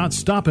she could not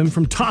stop him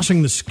from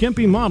tossing the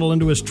skimpy model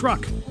into his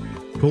truck.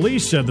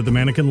 Police said that the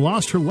mannequin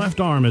lost her left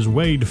arm as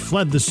Wade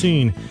fled the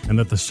scene and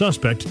that the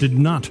suspect did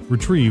not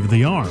retrieve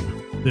the arm.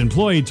 The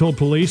employee told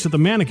police that the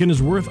mannequin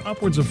is worth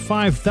upwards of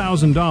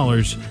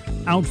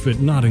 $5,000, outfit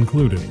not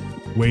included.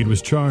 Wade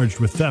was charged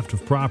with theft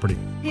of property.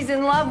 He's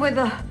in love with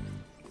a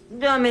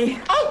dummy.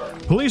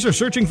 Police are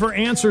searching for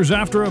answers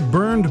after a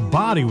burned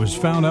body was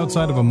found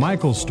outside of a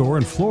Michaels store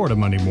in Florida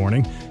Monday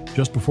morning.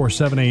 Just before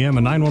 7 a.m.,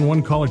 a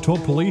 911 caller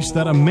told police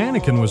that a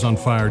mannequin was on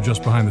fire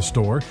just behind the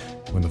store.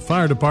 When the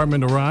fire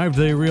department arrived,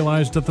 they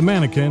realized that the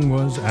mannequin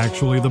was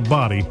actually the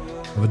body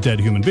of a dead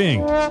human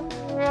being.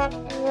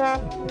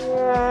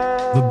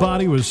 The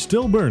body was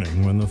still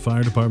burning when the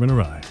fire department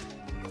arrived.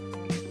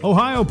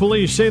 Ohio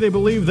police say they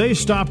believe they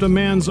stopped a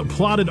man's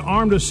plotted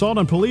armed assault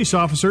on police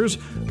officers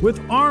with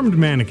armed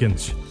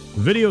mannequins.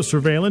 Video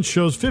surveillance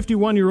shows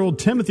 51-year-old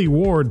Timothy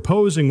Ward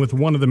posing with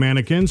one of the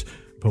mannequins.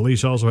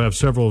 Police also have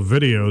several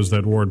videos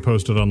that Ward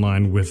posted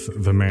online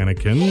with the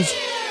mannequins.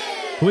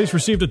 Police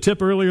received a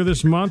tip earlier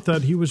this month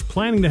that he was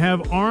planning to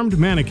have armed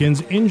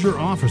mannequins injure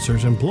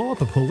officers and blow up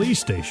a police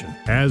station.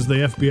 As the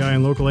FBI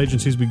and local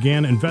agencies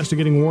began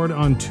investigating Ward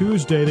on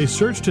Tuesday, they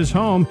searched his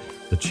home.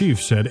 The chief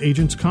said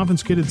agents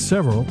confiscated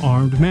several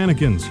armed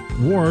mannequins.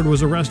 Ward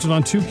was arrested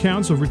on 2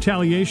 counts of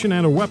retaliation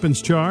and a weapons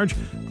charge.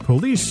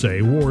 Police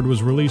say Ward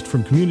was released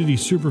from community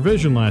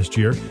supervision last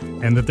year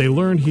and that they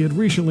learned he had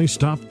recently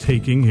stopped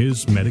taking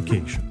his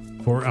medication.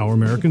 For Our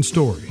American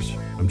Stories,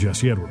 I'm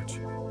Jesse Edwards.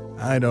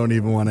 I don't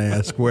even want to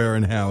ask where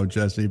and how,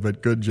 Jesse,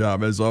 but good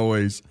job, as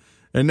always.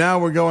 And now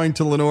we're going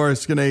to Lenore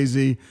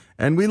Skenazy,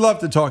 and we love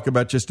to talk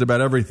about just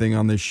about everything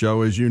on this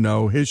show, as you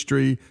know,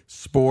 history,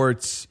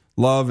 sports,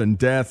 love and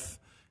death,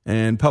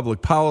 and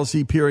public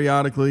policy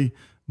periodically.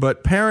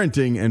 But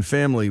parenting and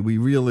family, we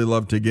really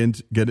love to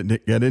get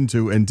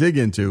into and dig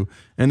into,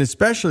 and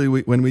especially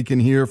when we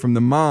can hear from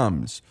the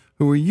moms,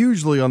 who are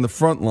usually on the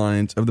front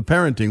lines of the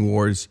parenting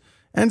wars,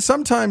 and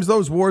sometimes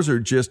those wars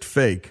are just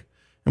fake.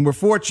 And we're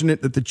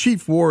fortunate that the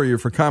chief warrior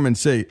for common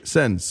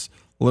sense,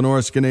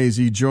 Lenore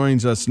Skenazy,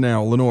 joins us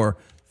now. Lenore,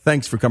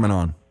 thanks for coming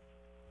on.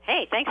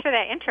 Hey, thanks for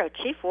that intro.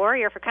 Chief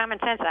warrior for common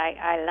sense,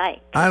 I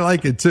like. I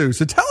like it, too.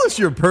 So tell us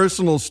your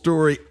personal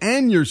story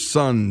and your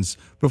son's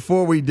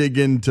before we dig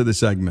into the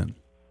segment.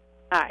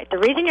 All right. The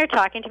reason you're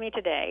talking to me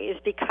today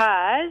is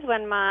because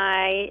when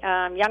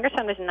my younger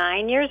son was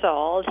 9 years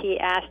old, he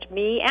asked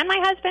me and my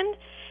husband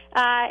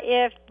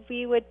if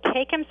we would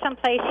take him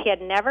someplace he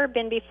had never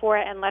been before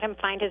and let him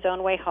find his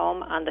own way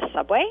home on the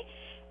subway.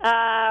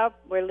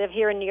 We live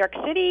here in New York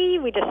City.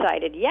 We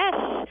decided yes.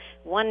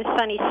 One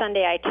sunny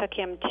Sunday, I took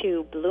him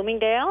to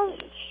Bloomingdale's,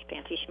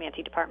 fancy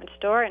schmancy department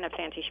store in a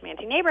fancy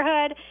schmancy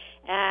neighborhood,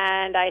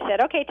 and I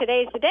said, okay,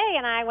 today's the day,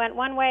 and I went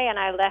one way, and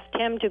I left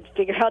him to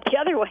figure out the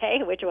other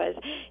way, which was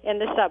in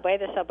the subway.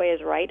 The subway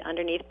is right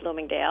underneath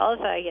Bloomingdale's.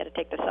 He had to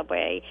take the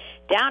subway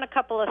down a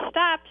couple of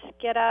stops,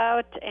 get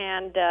out,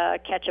 and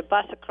catch a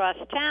bus across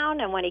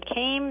town, and when he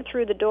came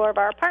through the door of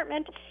our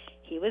apartment,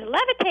 he was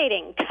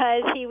levitating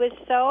because he was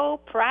so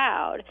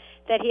proud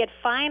that he had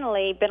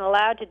finally been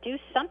allowed to do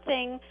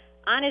something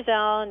on his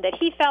own that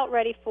he felt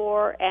ready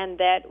for and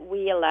that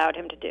we allowed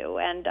him to do.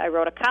 And I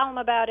wrote a column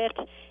about it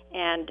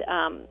and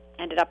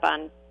ended up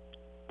on,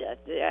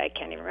 I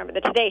can't even remember,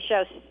 the Today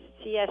Show,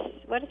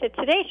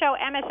 Today Show,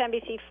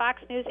 MSNBC, Fox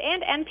News,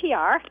 and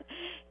NPR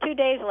 2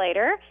 days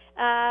later,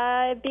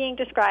 being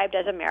described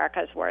as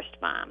America's worst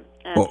mom.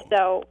 And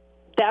so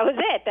that was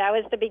it. That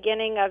was the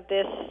beginning of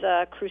this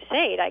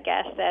crusade, I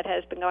guess, that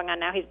has been going on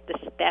now.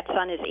 That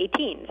son is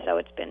 18, so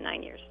it's been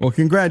 9 years. Well,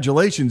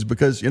 congratulations,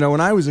 because, when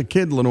I was a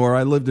kid, Lenore,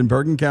 I lived in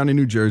Bergen County,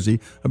 New Jersey,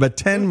 about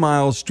 10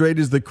 miles straight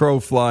as the crow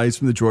flies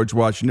from the George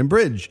Washington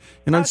Bridge.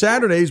 And on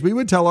Saturdays, we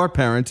would tell our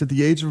parents at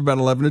the age of about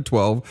 11 or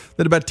 12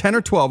 that about 10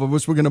 or 12 of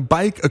us were going to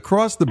bike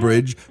across the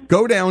bridge,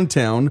 go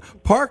downtown,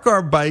 park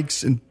our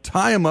bikes, and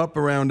tie them up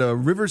around a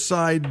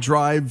Riverside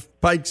Drive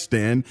bike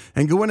stand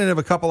and go in and have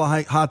a couple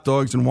of hot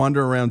dogs and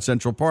wander around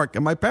Central Park.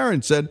 And my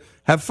parents said,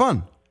 have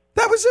fun.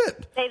 That was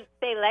it.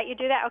 They let you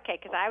do that? Okay,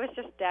 because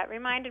that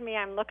reminded me,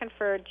 I'm looking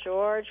for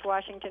George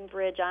Washington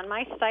Bridge on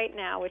my site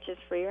now, which is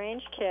Free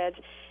Range Kids,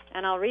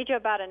 and I'll read you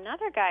about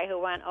another guy who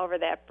went over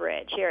that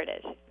bridge. Here it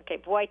is. Okay,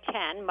 boy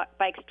 10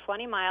 bikes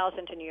 20 miles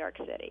into New York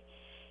City.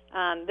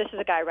 This is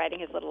a guy writing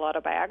his little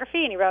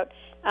autobiography, and he wrote,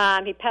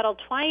 he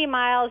pedaled 20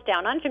 miles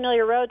down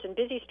unfamiliar roads and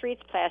busy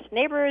streets, past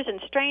neighbors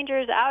and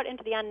strangers, out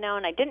into the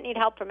unknown. I didn't need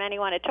help from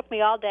anyone. It took me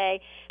all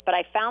day, but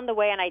I found the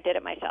way, and I did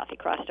it myself. He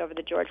crossed over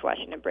the George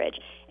Washington Bridge.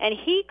 And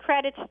he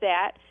credits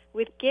that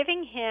with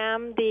giving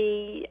him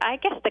the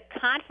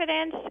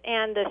confidence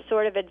and the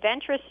sort of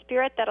adventurous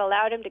spirit that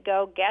allowed him to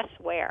go, guess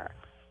where?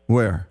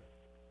 Where?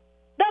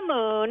 The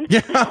moon.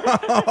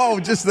 Oh,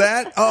 just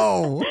that?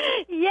 Oh.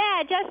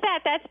 Yeah, just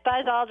that. That's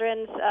Buzz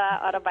Aldrin's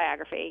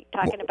autobiography,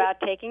 talking about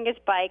taking his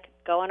bike,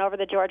 going over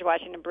the George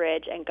Washington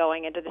Bridge, and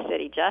going into the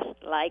city,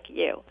 just like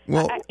you.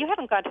 Well, you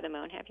haven't gone to the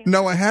moon, have you?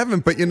 No, I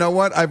haven't. But you know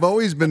what? I've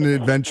always been an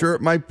adventurer.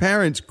 My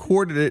parents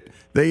courted it.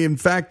 They, in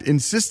fact,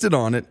 insisted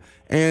on it.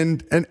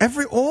 And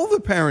all the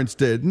parents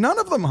did. None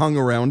of them hung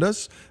around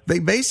us. They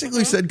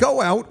basically said,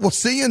 go out. We'll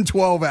see you in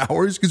 12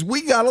 hours because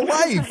we got a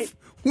life. Right.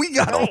 We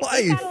got a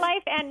life. We got a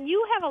life, and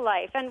you have a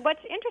life. And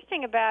what's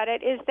interesting about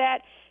it is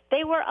that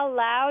they were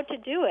allowed to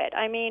do it.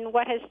 I mean,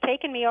 what has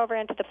taken me over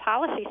into the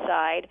policy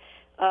side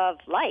of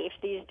life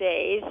these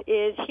days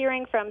is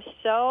hearing from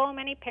so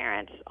many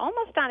parents,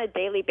 almost on a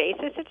daily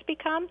basis it's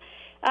become,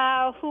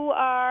 who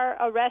are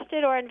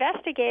arrested or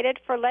investigated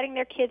for letting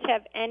their kids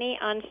have any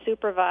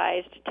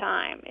unsupervised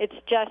time. It's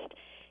just,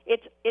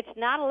 it's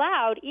not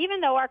allowed, even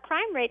though our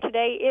crime rate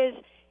today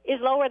is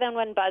lower than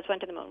when Buzz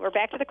went to the moon. We're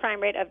back to the crime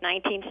rate of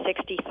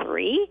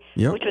 1963,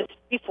 which was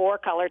before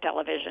color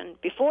television,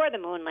 before the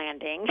moon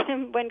landing,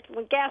 when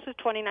gas was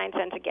 29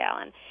 cents a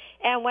gallon.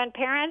 And when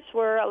parents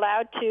were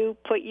allowed to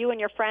put you and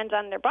your friends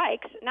on their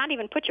bikes, not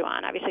even put you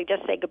on, obviously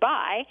just say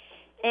goodbye,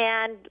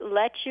 and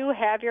let you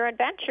have your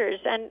adventures.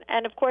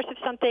 And of course, if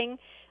something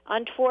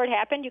untoward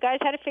happened, you guys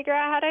had to figure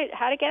out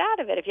how to get out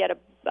of it. If you had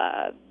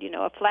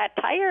a flat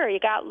tire or you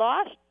got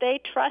lost, they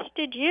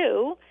trusted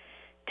you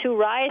to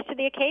rise to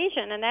the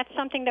occasion, and that's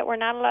something that we're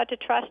not allowed to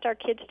trust our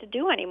kids to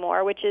do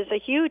anymore, which is a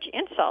huge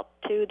insult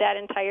to that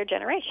entire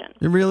generation.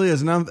 It really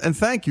is. And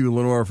thank you,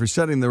 Lenore, for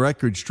setting the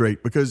record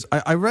straight, because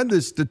I read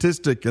this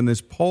statistic in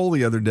this poll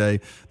the other day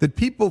that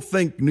people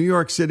think New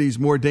York City is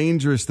more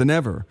dangerous than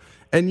ever.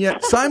 And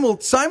yet,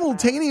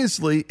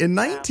 simultaneously, in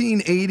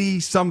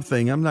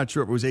 1980-something, I'm not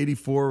sure if it was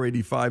 84 or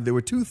 85, there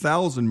were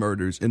 2,000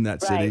 murders in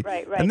that city.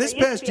 Right. And this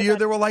past year,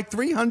 there were like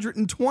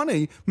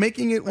 320,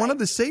 making it one of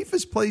the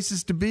safest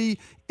places to be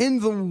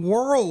in the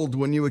world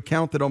when you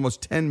account that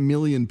almost 10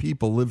 million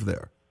people live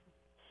there.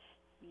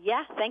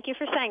 Yeah, thank you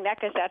for saying that,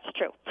 because that's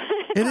true.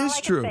 It is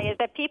true. All I can say is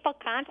that people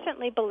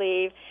constantly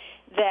believe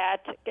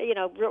that,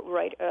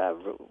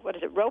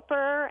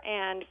 Roper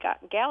and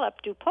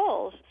Gallup do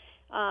polls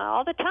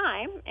all the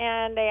time,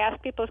 and they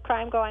ask people, is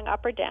crime going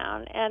up or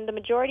down? And the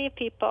majority of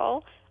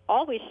people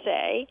always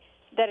say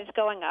that it's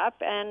going up,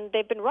 and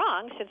they've been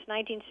wrong since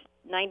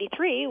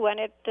 1993 when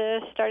it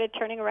started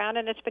turning around,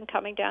 and it's been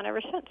coming down ever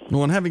since.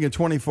 Well, and having a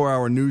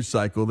 24-hour news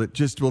cycle that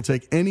just will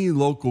take any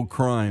local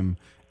crime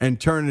and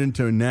turn it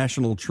into a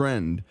national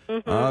trend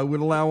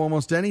would allow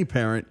almost any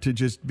parent to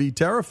just be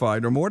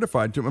terrified or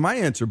mortified. My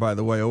answer, by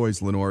the way,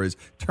 always, Lenore, is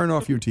turn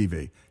off your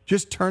TV.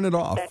 Just turn it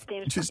off.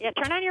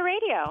 Turn on your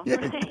radio.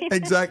 Yeah,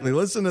 exactly.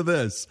 Listen to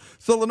this.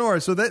 So, Lenore,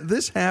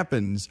 this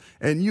happens,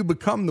 and you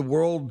become the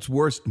world's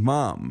worst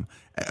mom.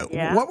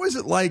 What was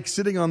it like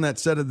sitting on that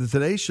set of the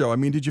Today Show? I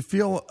mean, did you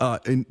feel?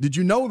 Did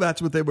you know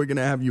that's what they were going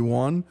to have you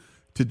on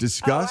to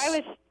discuss?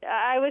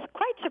 I was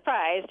quite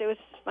surprised. It was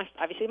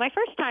obviously my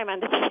first time on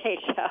the Today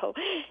Show,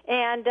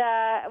 and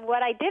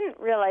what I didn't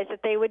realize that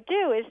they would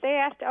do is they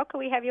asked, "Oh, could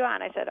we have you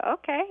on?" I said,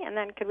 "Okay," and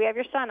then, "Could we have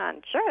your son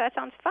on?" "Sure, that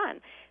sounds fun."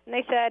 And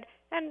they said,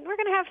 "And we're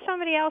going to have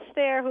somebody else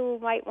there who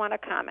might want to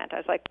comment." I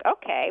was like,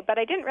 "Okay," but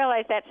I didn't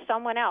realize that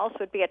someone else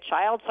would be a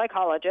child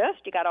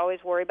psychologist. You got to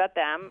always worry about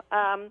them.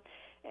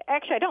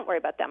 Actually, I don't worry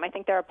about them. I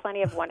think there are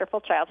plenty of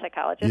wonderful child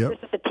psychologists. Yep.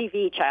 This is a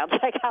TV child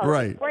psychologist.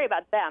 Right. Worry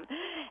about them.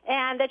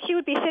 And that she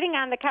would be sitting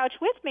on the couch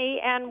with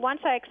me, and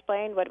once I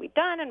explained what we'd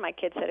done, and my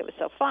kid said it was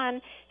so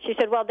fun, she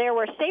said, well, there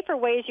were safer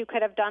ways you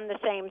could have done the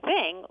same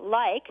thing,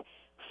 like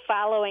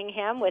following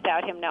him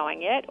without him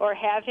knowing it, or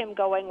have him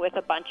going with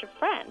a bunch of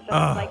friends. And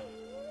I was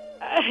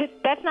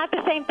like, that's not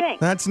the same thing.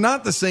 That's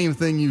not the same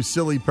thing, you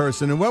silly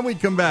person. And when we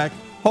come back,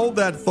 hold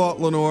that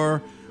thought,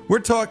 Lenore. We're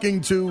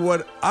talking to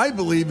what I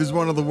believe is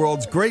one of the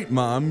world's great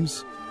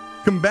moms,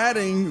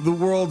 combating the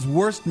world's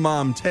worst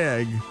mom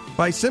tag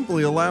by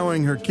simply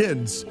allowing her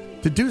kids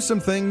to do some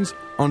things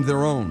on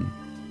their own.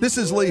 This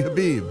is Lee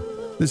Habib.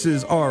 This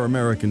is Our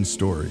American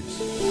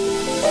Stories.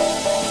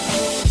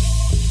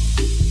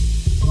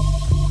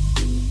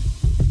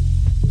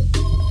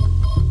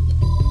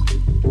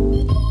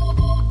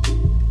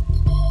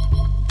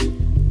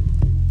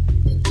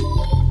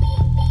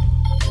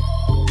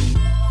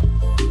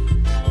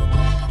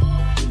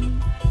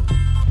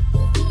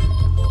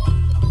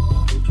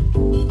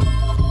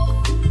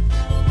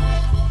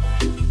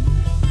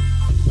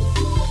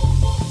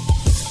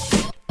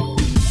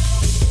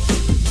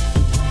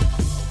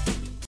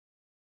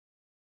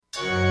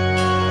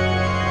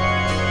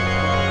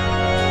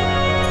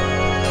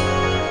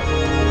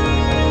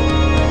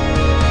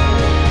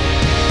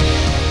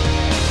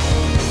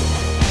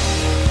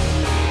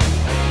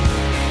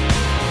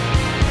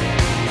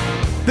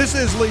 This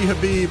is Lee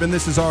Habib, and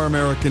this is Our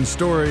American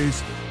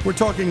Stories. We're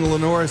talking to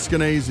Lenore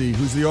Skenazy,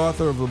 who's the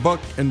author of the book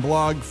and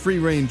blog Free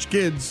Range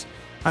Kids.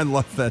 I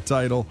love that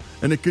title.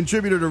 And a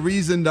contributor to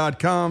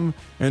Reason.com,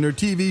 and her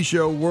TV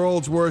show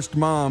World's Worst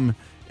Mom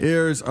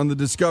airs on the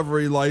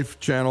Discovery Life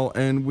channel,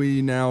 and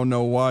we now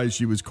know why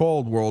she was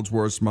called World's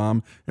Worst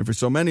Mom. And for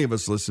so many of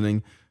us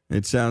listening,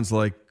 it sounds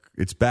like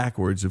it's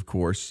backwards, of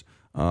course,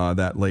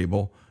 that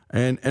label.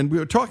 And we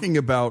were talking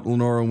about,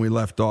 Lenore, when we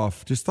left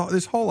off, just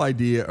this whole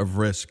idea of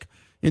risk.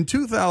 In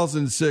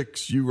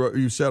 2006,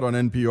 you said on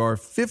NPR,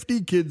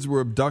 50 kids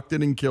were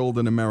abducted and killed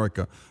in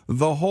America.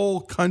 The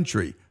whole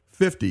country,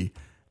 50,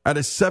 out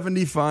of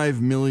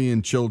 75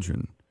 million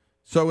children.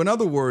 So in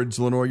other words,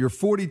 Lenore, you're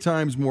 40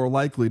 times more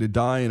likely to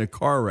die in a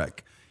car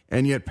wreck,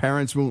 and yet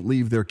parents won't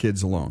leave their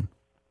kids alone.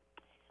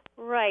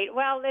 Right.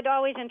 Well, it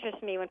always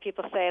interests me when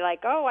people say, like,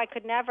 "Oh, I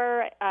could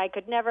never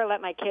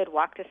let my kid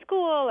walk to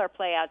school or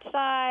play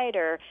outside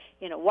or,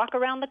 walk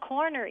around the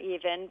corner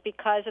even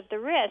because of the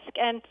risk."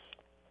 And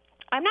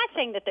I'm not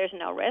saying that there's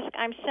no risk.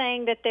 I'm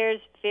saying that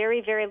there's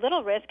very, very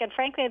little risk, and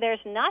frankly,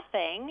 there's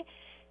nothing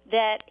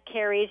that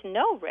carries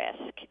no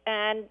risk.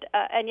 And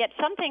yet,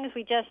 some things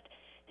we just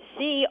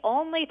see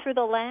only through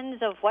the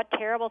lens of what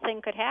terrible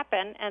thing could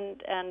happen,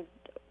 and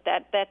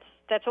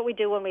that's what we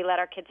do when we let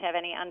our kids have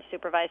any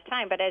unsupervised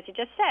time. But as you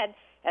just said,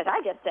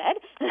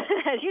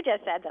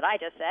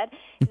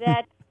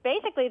 that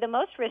basically the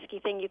most risky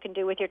thing you can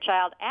do with your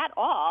child at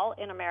all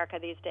in America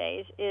these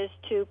days is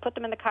to put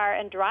them in the car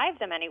and drive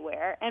them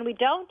anywhere. And we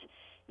don't,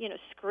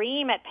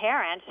 scream at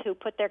parents who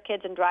put their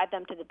kids and drive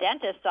them to the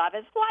dentist's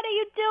office. What are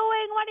you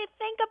doing? What do you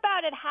think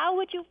about it? How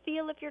would you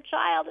feel if your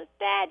child is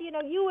dead?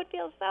 You would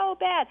feel so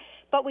bad.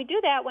 But we do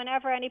that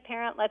whenever any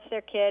parent lets their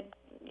kid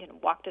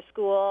walk to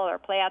school or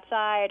play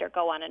outside or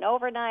go on an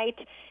overnight.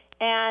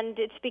 And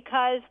it's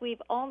because we've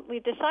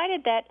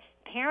decided that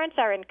parents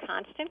are in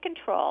constant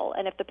control,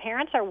 and if the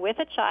parents are with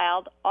a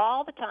child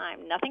all the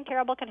time, nothing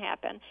terrible can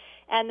happen.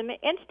 And the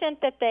instant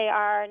that they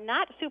are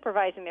not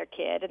supervising their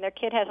kid, and their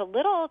kid has a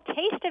little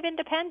taste of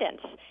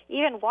independence,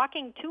 even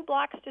walking 2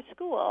 blocks to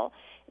school,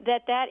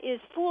 that is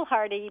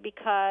foolhardy,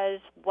 because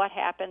what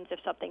happens if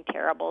something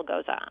terrible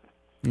goes on?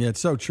 Yeah,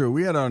 it's so true.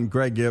 We had on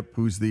Greg Ip,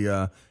 who's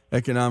the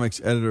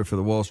economics editor for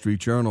the Wall Street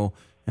Journal,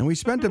 and we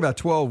spent about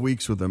 12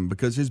 weeks with him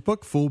because his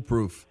book,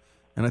 Foolproof,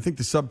 and I think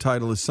the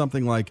subtitle is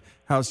something like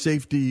How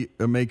Safety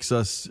Makes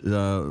Us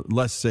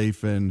Less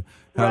Safe and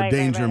How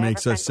Danger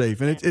Makes Us Safe.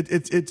 And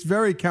it's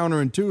very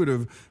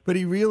counterintuitive, but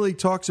he really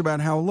talks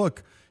about how,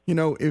 look,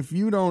 if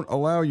you don't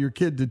allow your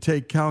kid to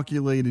take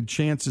calculated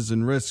chances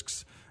and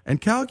risks, and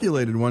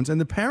calculated ones, and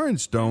the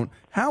parents don't,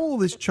 how will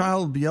this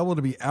child be able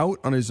to be out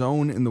on his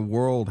own in the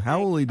world?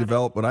 How will he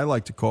develop what I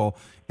like to call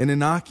an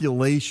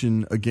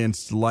inoculation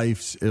against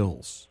life's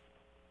ills?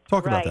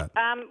 Talk about that.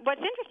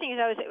 What's interesting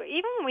is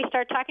even when we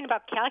start talking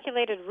about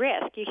calculated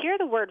risk, you hear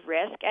the word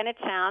risk, and it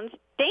sounds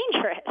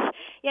dangerous.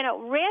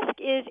 Risk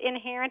is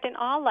inherent in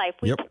all life.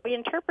 We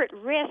interpret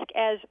risk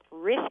as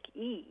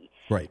risky.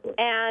 Right.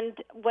 And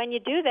when you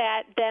do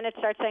that, then it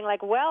starts saying,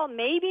 like, well,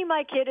 maybe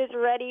my kid is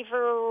ready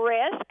for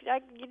risk.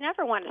 You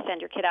never want to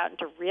send your kid out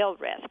into real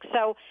risk.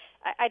 So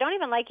I don't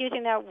even like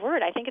using that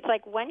word. I think it's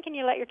like, when can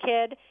you let your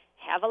kid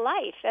have a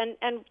life?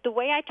 And the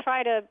way I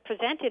try to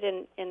present it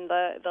in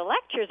the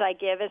lectures I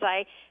give is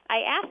I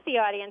ask the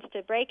audience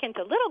to break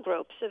into little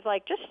groups of,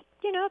 like, just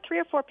 3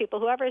 or 4 people,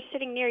 whoever is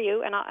sitting near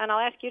you, and I'll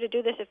ask you to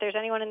do this if there's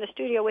anyone in the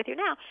studio with you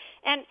now,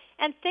 and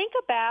think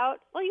about,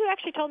 well, you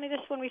actually told me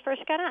this when we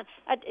first got on,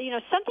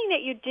 something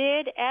that you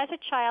did as a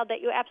child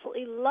that you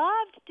absolutely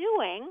loved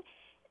doing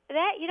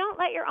that you don't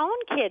let your own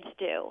kids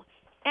do.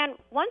 And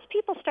once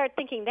people start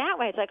thinking that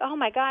way, it's like, oh,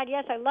 my God,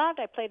 yes, I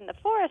played in the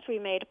forest, we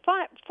made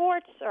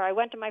forts, or I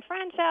went to my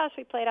friend's house,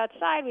 we played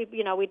outside, we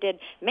did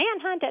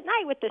manhunt at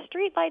night with the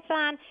street lights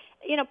on.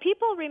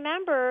 People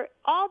remember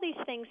all these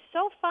things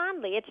so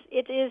fondly.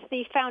 It is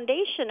the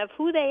foundation of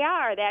who they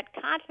are, that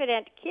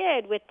confident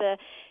kid with the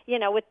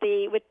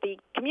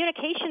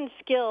communication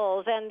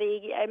skills and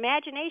the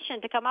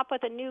imagination to come up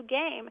with a new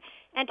game.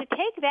 And to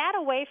take that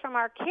away from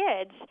our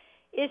kids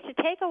is to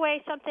take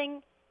away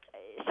something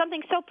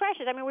so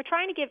precious. I mean, we're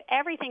trying to give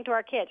everything to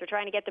our kids. We're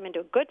trying to get them into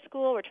a good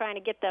school. We're trying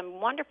to get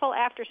them wonderful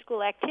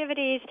after-school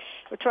activities.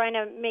 We're trying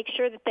to make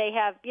sure that they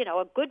have,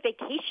 a good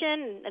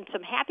vacation and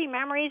some happy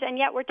memories, and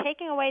yet we're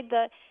taking away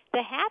the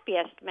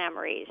happiest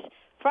memories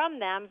from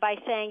them by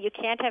saying you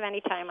can't have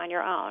any time on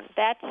your own.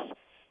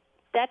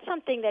 That's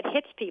something that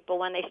hits people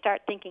when they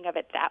start thinking of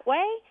it that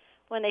way,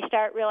 when they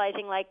start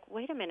realizing, like,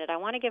 wait a minute, I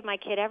want to give my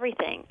kid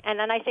everything. And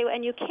then I say,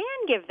 and you can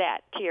give that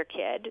to your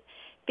kid,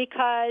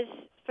 because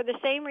for the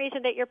same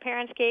reason that your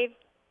parents gave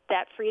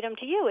that freedom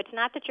to you. It's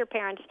not that your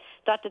parents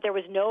thought that there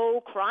was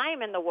no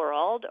crime in the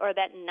world or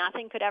that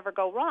nothing could ever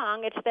go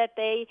wrong. It's that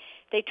they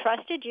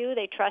trusted you,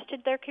 they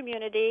trusted their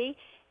community,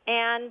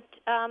 and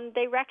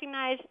they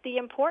recognized the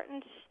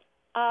importance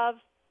of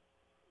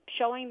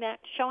showing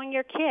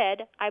your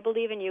kid, I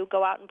believe in you,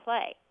 go out and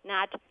play.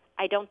 Not,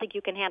 I don't think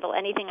you can handle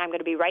anything, I'm going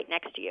to be right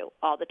next to you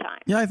all the time.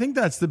 Yeah, I think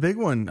that's the big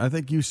one. I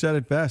think you said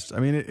it best. I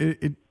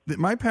mean,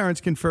 my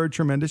parents conferred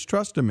tremendous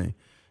trust in me.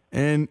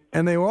 And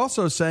they were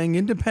also saying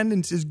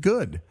independence is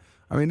good.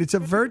 I mean, it's a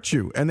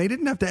virtue. And they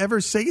didn't have to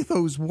ever say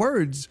those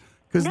words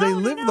because they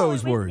lived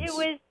those words.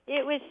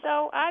 It was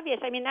so obvious.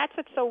 I mean, that's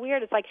what's so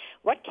weird. It's like,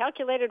 what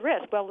calculated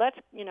risk? Well, let's,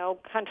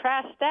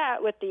 contrast that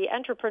with the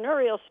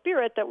entrepreneurial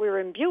spirit that we're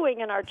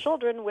imbuing in our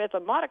children with a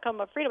modicum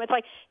of freedom. It's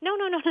like, no.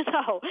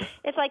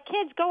 It's like,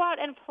 kids, go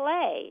out and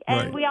play.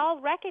 And we all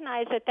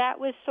recognize that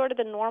was sort of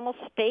the normal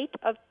state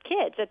of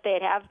kids, that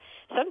they'd have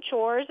some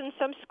chores and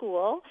some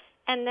school,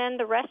 and then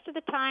the rest of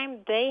the time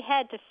they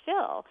had to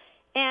fill.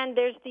 And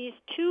there's these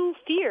 2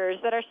 fears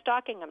that are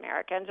stalking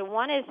Americans. And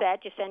one is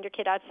that you send your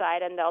kid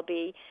outside and they'll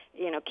be,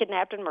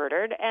 kidnapped and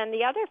murdered. And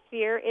the other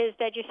fear is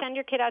that you send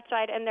your kid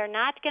outside and they're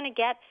not going to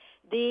get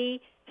the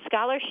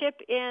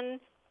scholarship in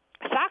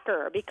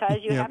soccer because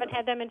you haven't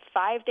had them in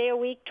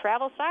 5-day-a-week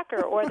travel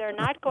soccer, or they're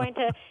not going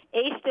to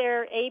ace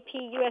their AP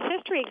U.S.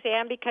 History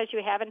exam because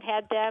you haven't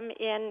had them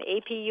in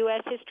AP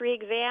U.S. History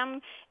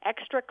exam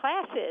extra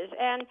classes.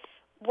 And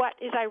what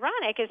is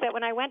ironic is that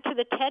when I went to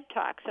the TED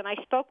Talks and I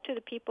spoke to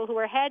the people who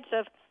are heads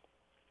of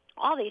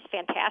all these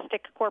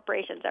fantastic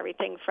corporations,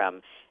 everything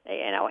from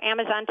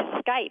Amazon to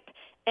Skype,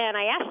 and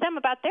I asked them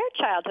about their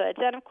childhoods,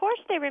 and of course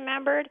they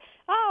remembered,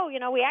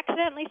 we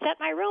accidentally set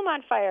my room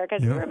on fire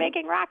because we were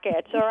making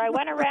rockets, or I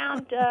went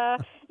around,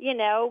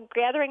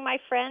 gathering my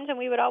friends, and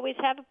we would always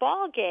have a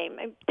ball game.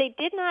 They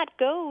did not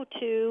go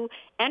to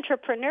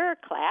entrepreneur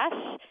class.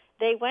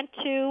 They went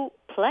to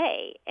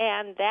play,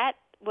 and that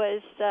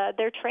was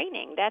their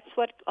training. That's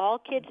what all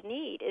kids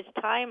need, is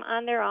time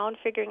on their own,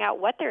 figuring out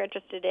what they're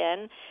interested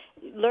in,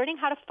 learning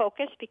how to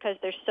focus because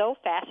they're so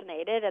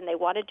fascinated and they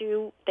want to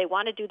do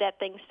that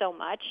thing so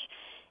much,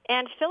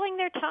 and filling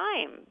their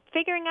time,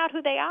 figuring out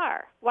who they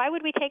are. Why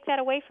would we take that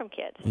away from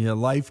kids? Yeah,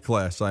 life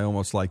class, I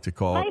almost like to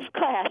call it. Life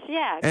class,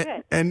 yeah,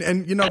 good. And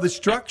the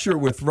structure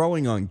we're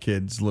throwing on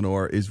kids,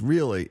 Lenore, is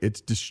really,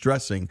 it's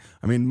distressing.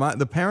 I mean,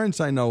 the parents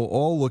I know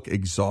all look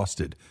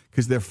exhausted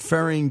because they're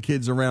ferrying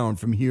kids around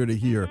from here to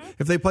here.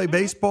 If they play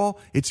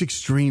baseball, it's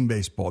extreme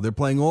baseball. They're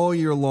playing all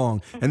year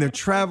long, and they're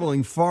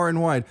traveling far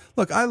and wide.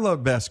 Look, I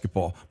love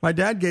basketball. My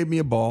dad gave me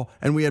a ball,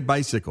 and we had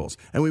bicycles.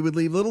 And we would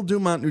leave Little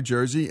Dumont, New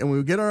Jersey, and we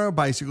would get on our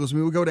bicycles, and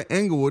we would go to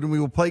Englewood, and we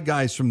would play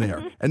guys from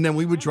there. And then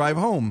we would drive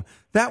home.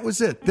 That was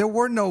it. There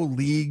were no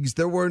leagues.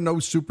 There were no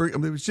it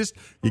was just,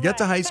 you get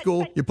to high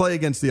school, you play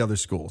against the other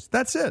schools.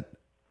 That's it.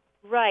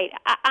 Right.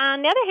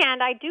 On the other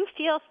hand, I do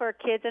feel for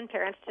kids and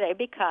parents today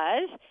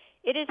because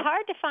it is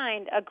hard to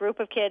find a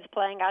group of kids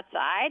playing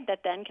outside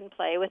that then can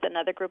play with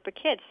another group of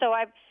kids. So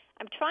I'm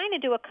trying to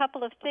do a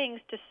couple of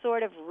things to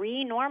sort of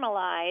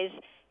re-normalize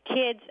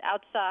kids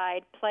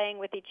outside playing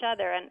with each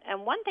other.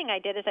 And one thing I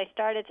did is I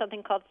started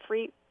something called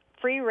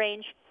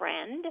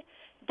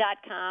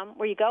freerangefriend.com,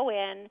 where you go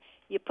in,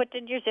 you put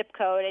in your zip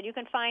code, and you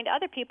can find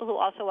other people who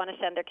also want to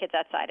send their kids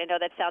outside. I know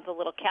that sounds a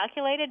little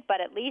calculated, but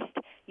at least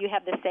you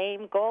have the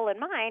same goal in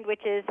mind,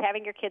 which is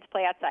having your kids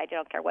play outside. You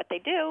don't care what they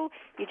do.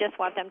 You just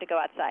want them to go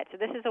outside. So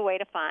this is a way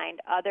to find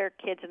other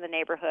kids in the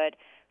neighborhood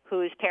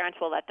whose parents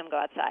will let them go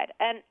outside.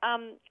 And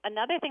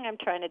another thing I'm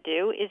trying to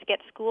do is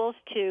get schools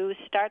to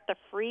start the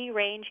Free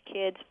Range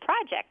Kids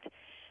Project,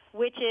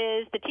 which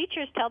is the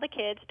teachers tell the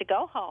kids to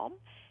go home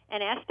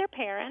and ask their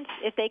parents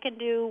if they can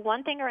do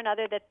one thing or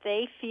another that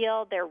they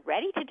feel they're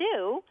ready to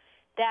do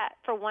that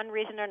for one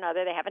reason or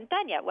another they haven't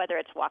done yet, whether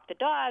it's walk the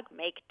dog,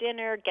 make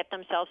dinner, get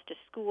themselves to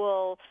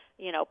school,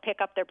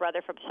 pick up their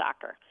brother from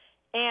soccer.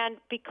 And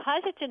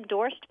because it's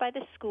endorsed by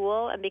the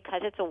school and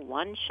because it's a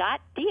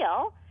one-shot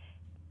deal,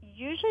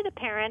 usually the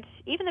parents,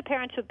 even the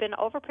parents who've been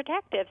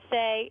overprotective,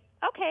 say,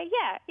 okay,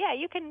 yeah,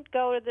 you can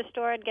go to the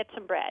store and get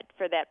some bread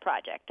for that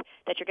project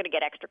that you're going to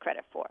get extra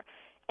credit for.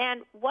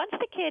 And once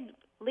the kid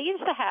leaves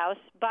the house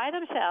by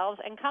themselves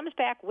and comes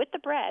back with the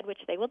bread, which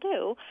they will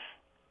do,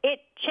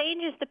 it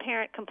changes the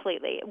parent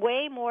completely,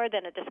 way more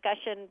than a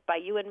discussion by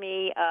you and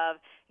me of,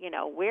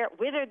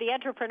 whither the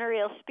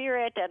entrepreneurial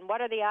spirit and what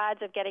are the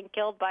odds of getting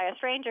killed by a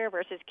stranger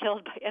versus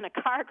killed in a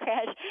car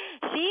crash.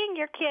 Seeing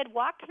your kid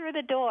walk through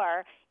the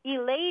door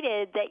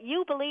elated that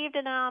you believed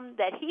in him,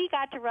 that he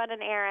got to run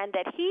an errand,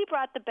 that he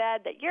brought the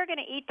bed, that you're going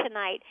to eat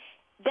tonight,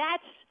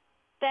 that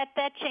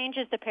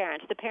changes the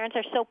parents. The parents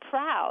are so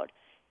proud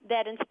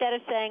that instead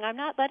of saying, I'm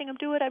not letting him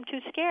do it, I'm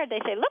too scared,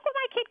 they say, look what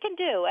my kid can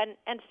do.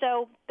 And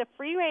so the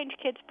Free Range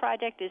Kids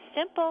Project is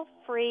simple,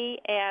 free,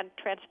 and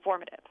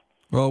transformative.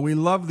 Well, we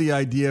love the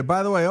idea.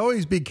 By the way,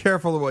 always be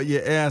careful of what you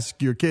ask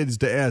your kids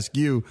to ask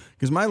you,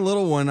 because my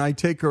little one, I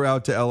take her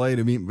out to L.A.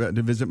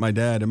 to visit my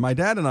dad, and my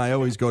dad and I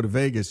always go to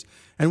Vegas,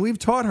 and we've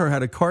taught her how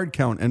to card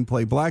count and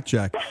play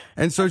blackjack.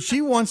 And so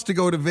she wants to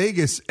go to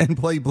Vegas and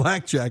play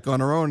blackjack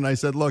on her own, and I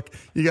said, look,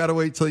 you got to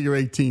wait till you're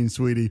 18,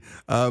 sweetie,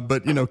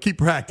 but, keep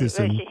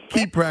practicing.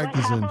 Keep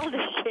practicing. How old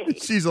is she?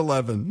 She's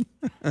 11.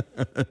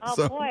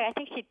 Oh, boy, I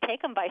think she'd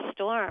take them by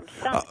storm.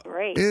 Sounds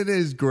great. It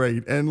is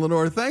great. And,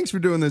 Lenore, thanks for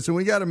doing this. And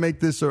we got to make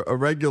this a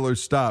regular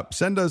stop.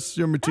 Send us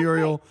your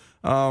material.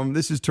 Okay.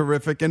 This is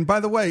terrific. And, by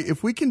the way,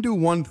 if we can do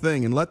one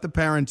thing and let the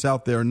parents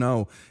out there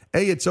know,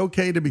 A, it's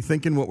okay to be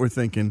thinking what we're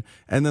thinking,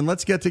 and then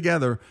let's get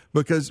together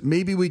because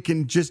maybe we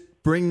can just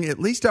bring at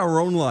least our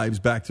own lives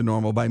back to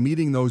normal by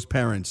meeting those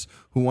parents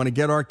who want to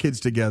get our kids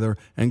together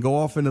and go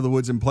off into the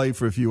woods and play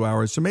for a few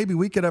hours. So maybe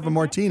we could have a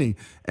martini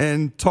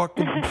and talk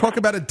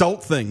about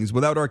adult things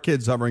without our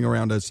kids hovering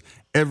around us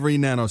every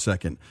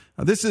nanosecond.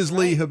 This is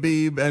Lee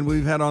Habib, and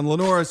we've had on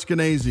Lenore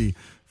Skenazy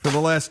for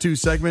the last two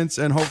segments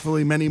and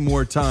hopefully many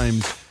more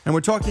times. And we're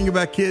talking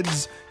about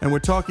kids, and we're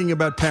talking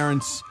about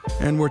parents,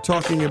 and we're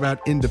talking about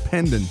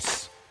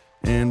independence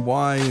and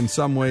why in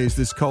some ways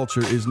this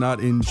culture is not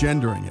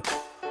engendering it.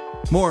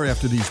 More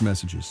after these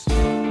messages.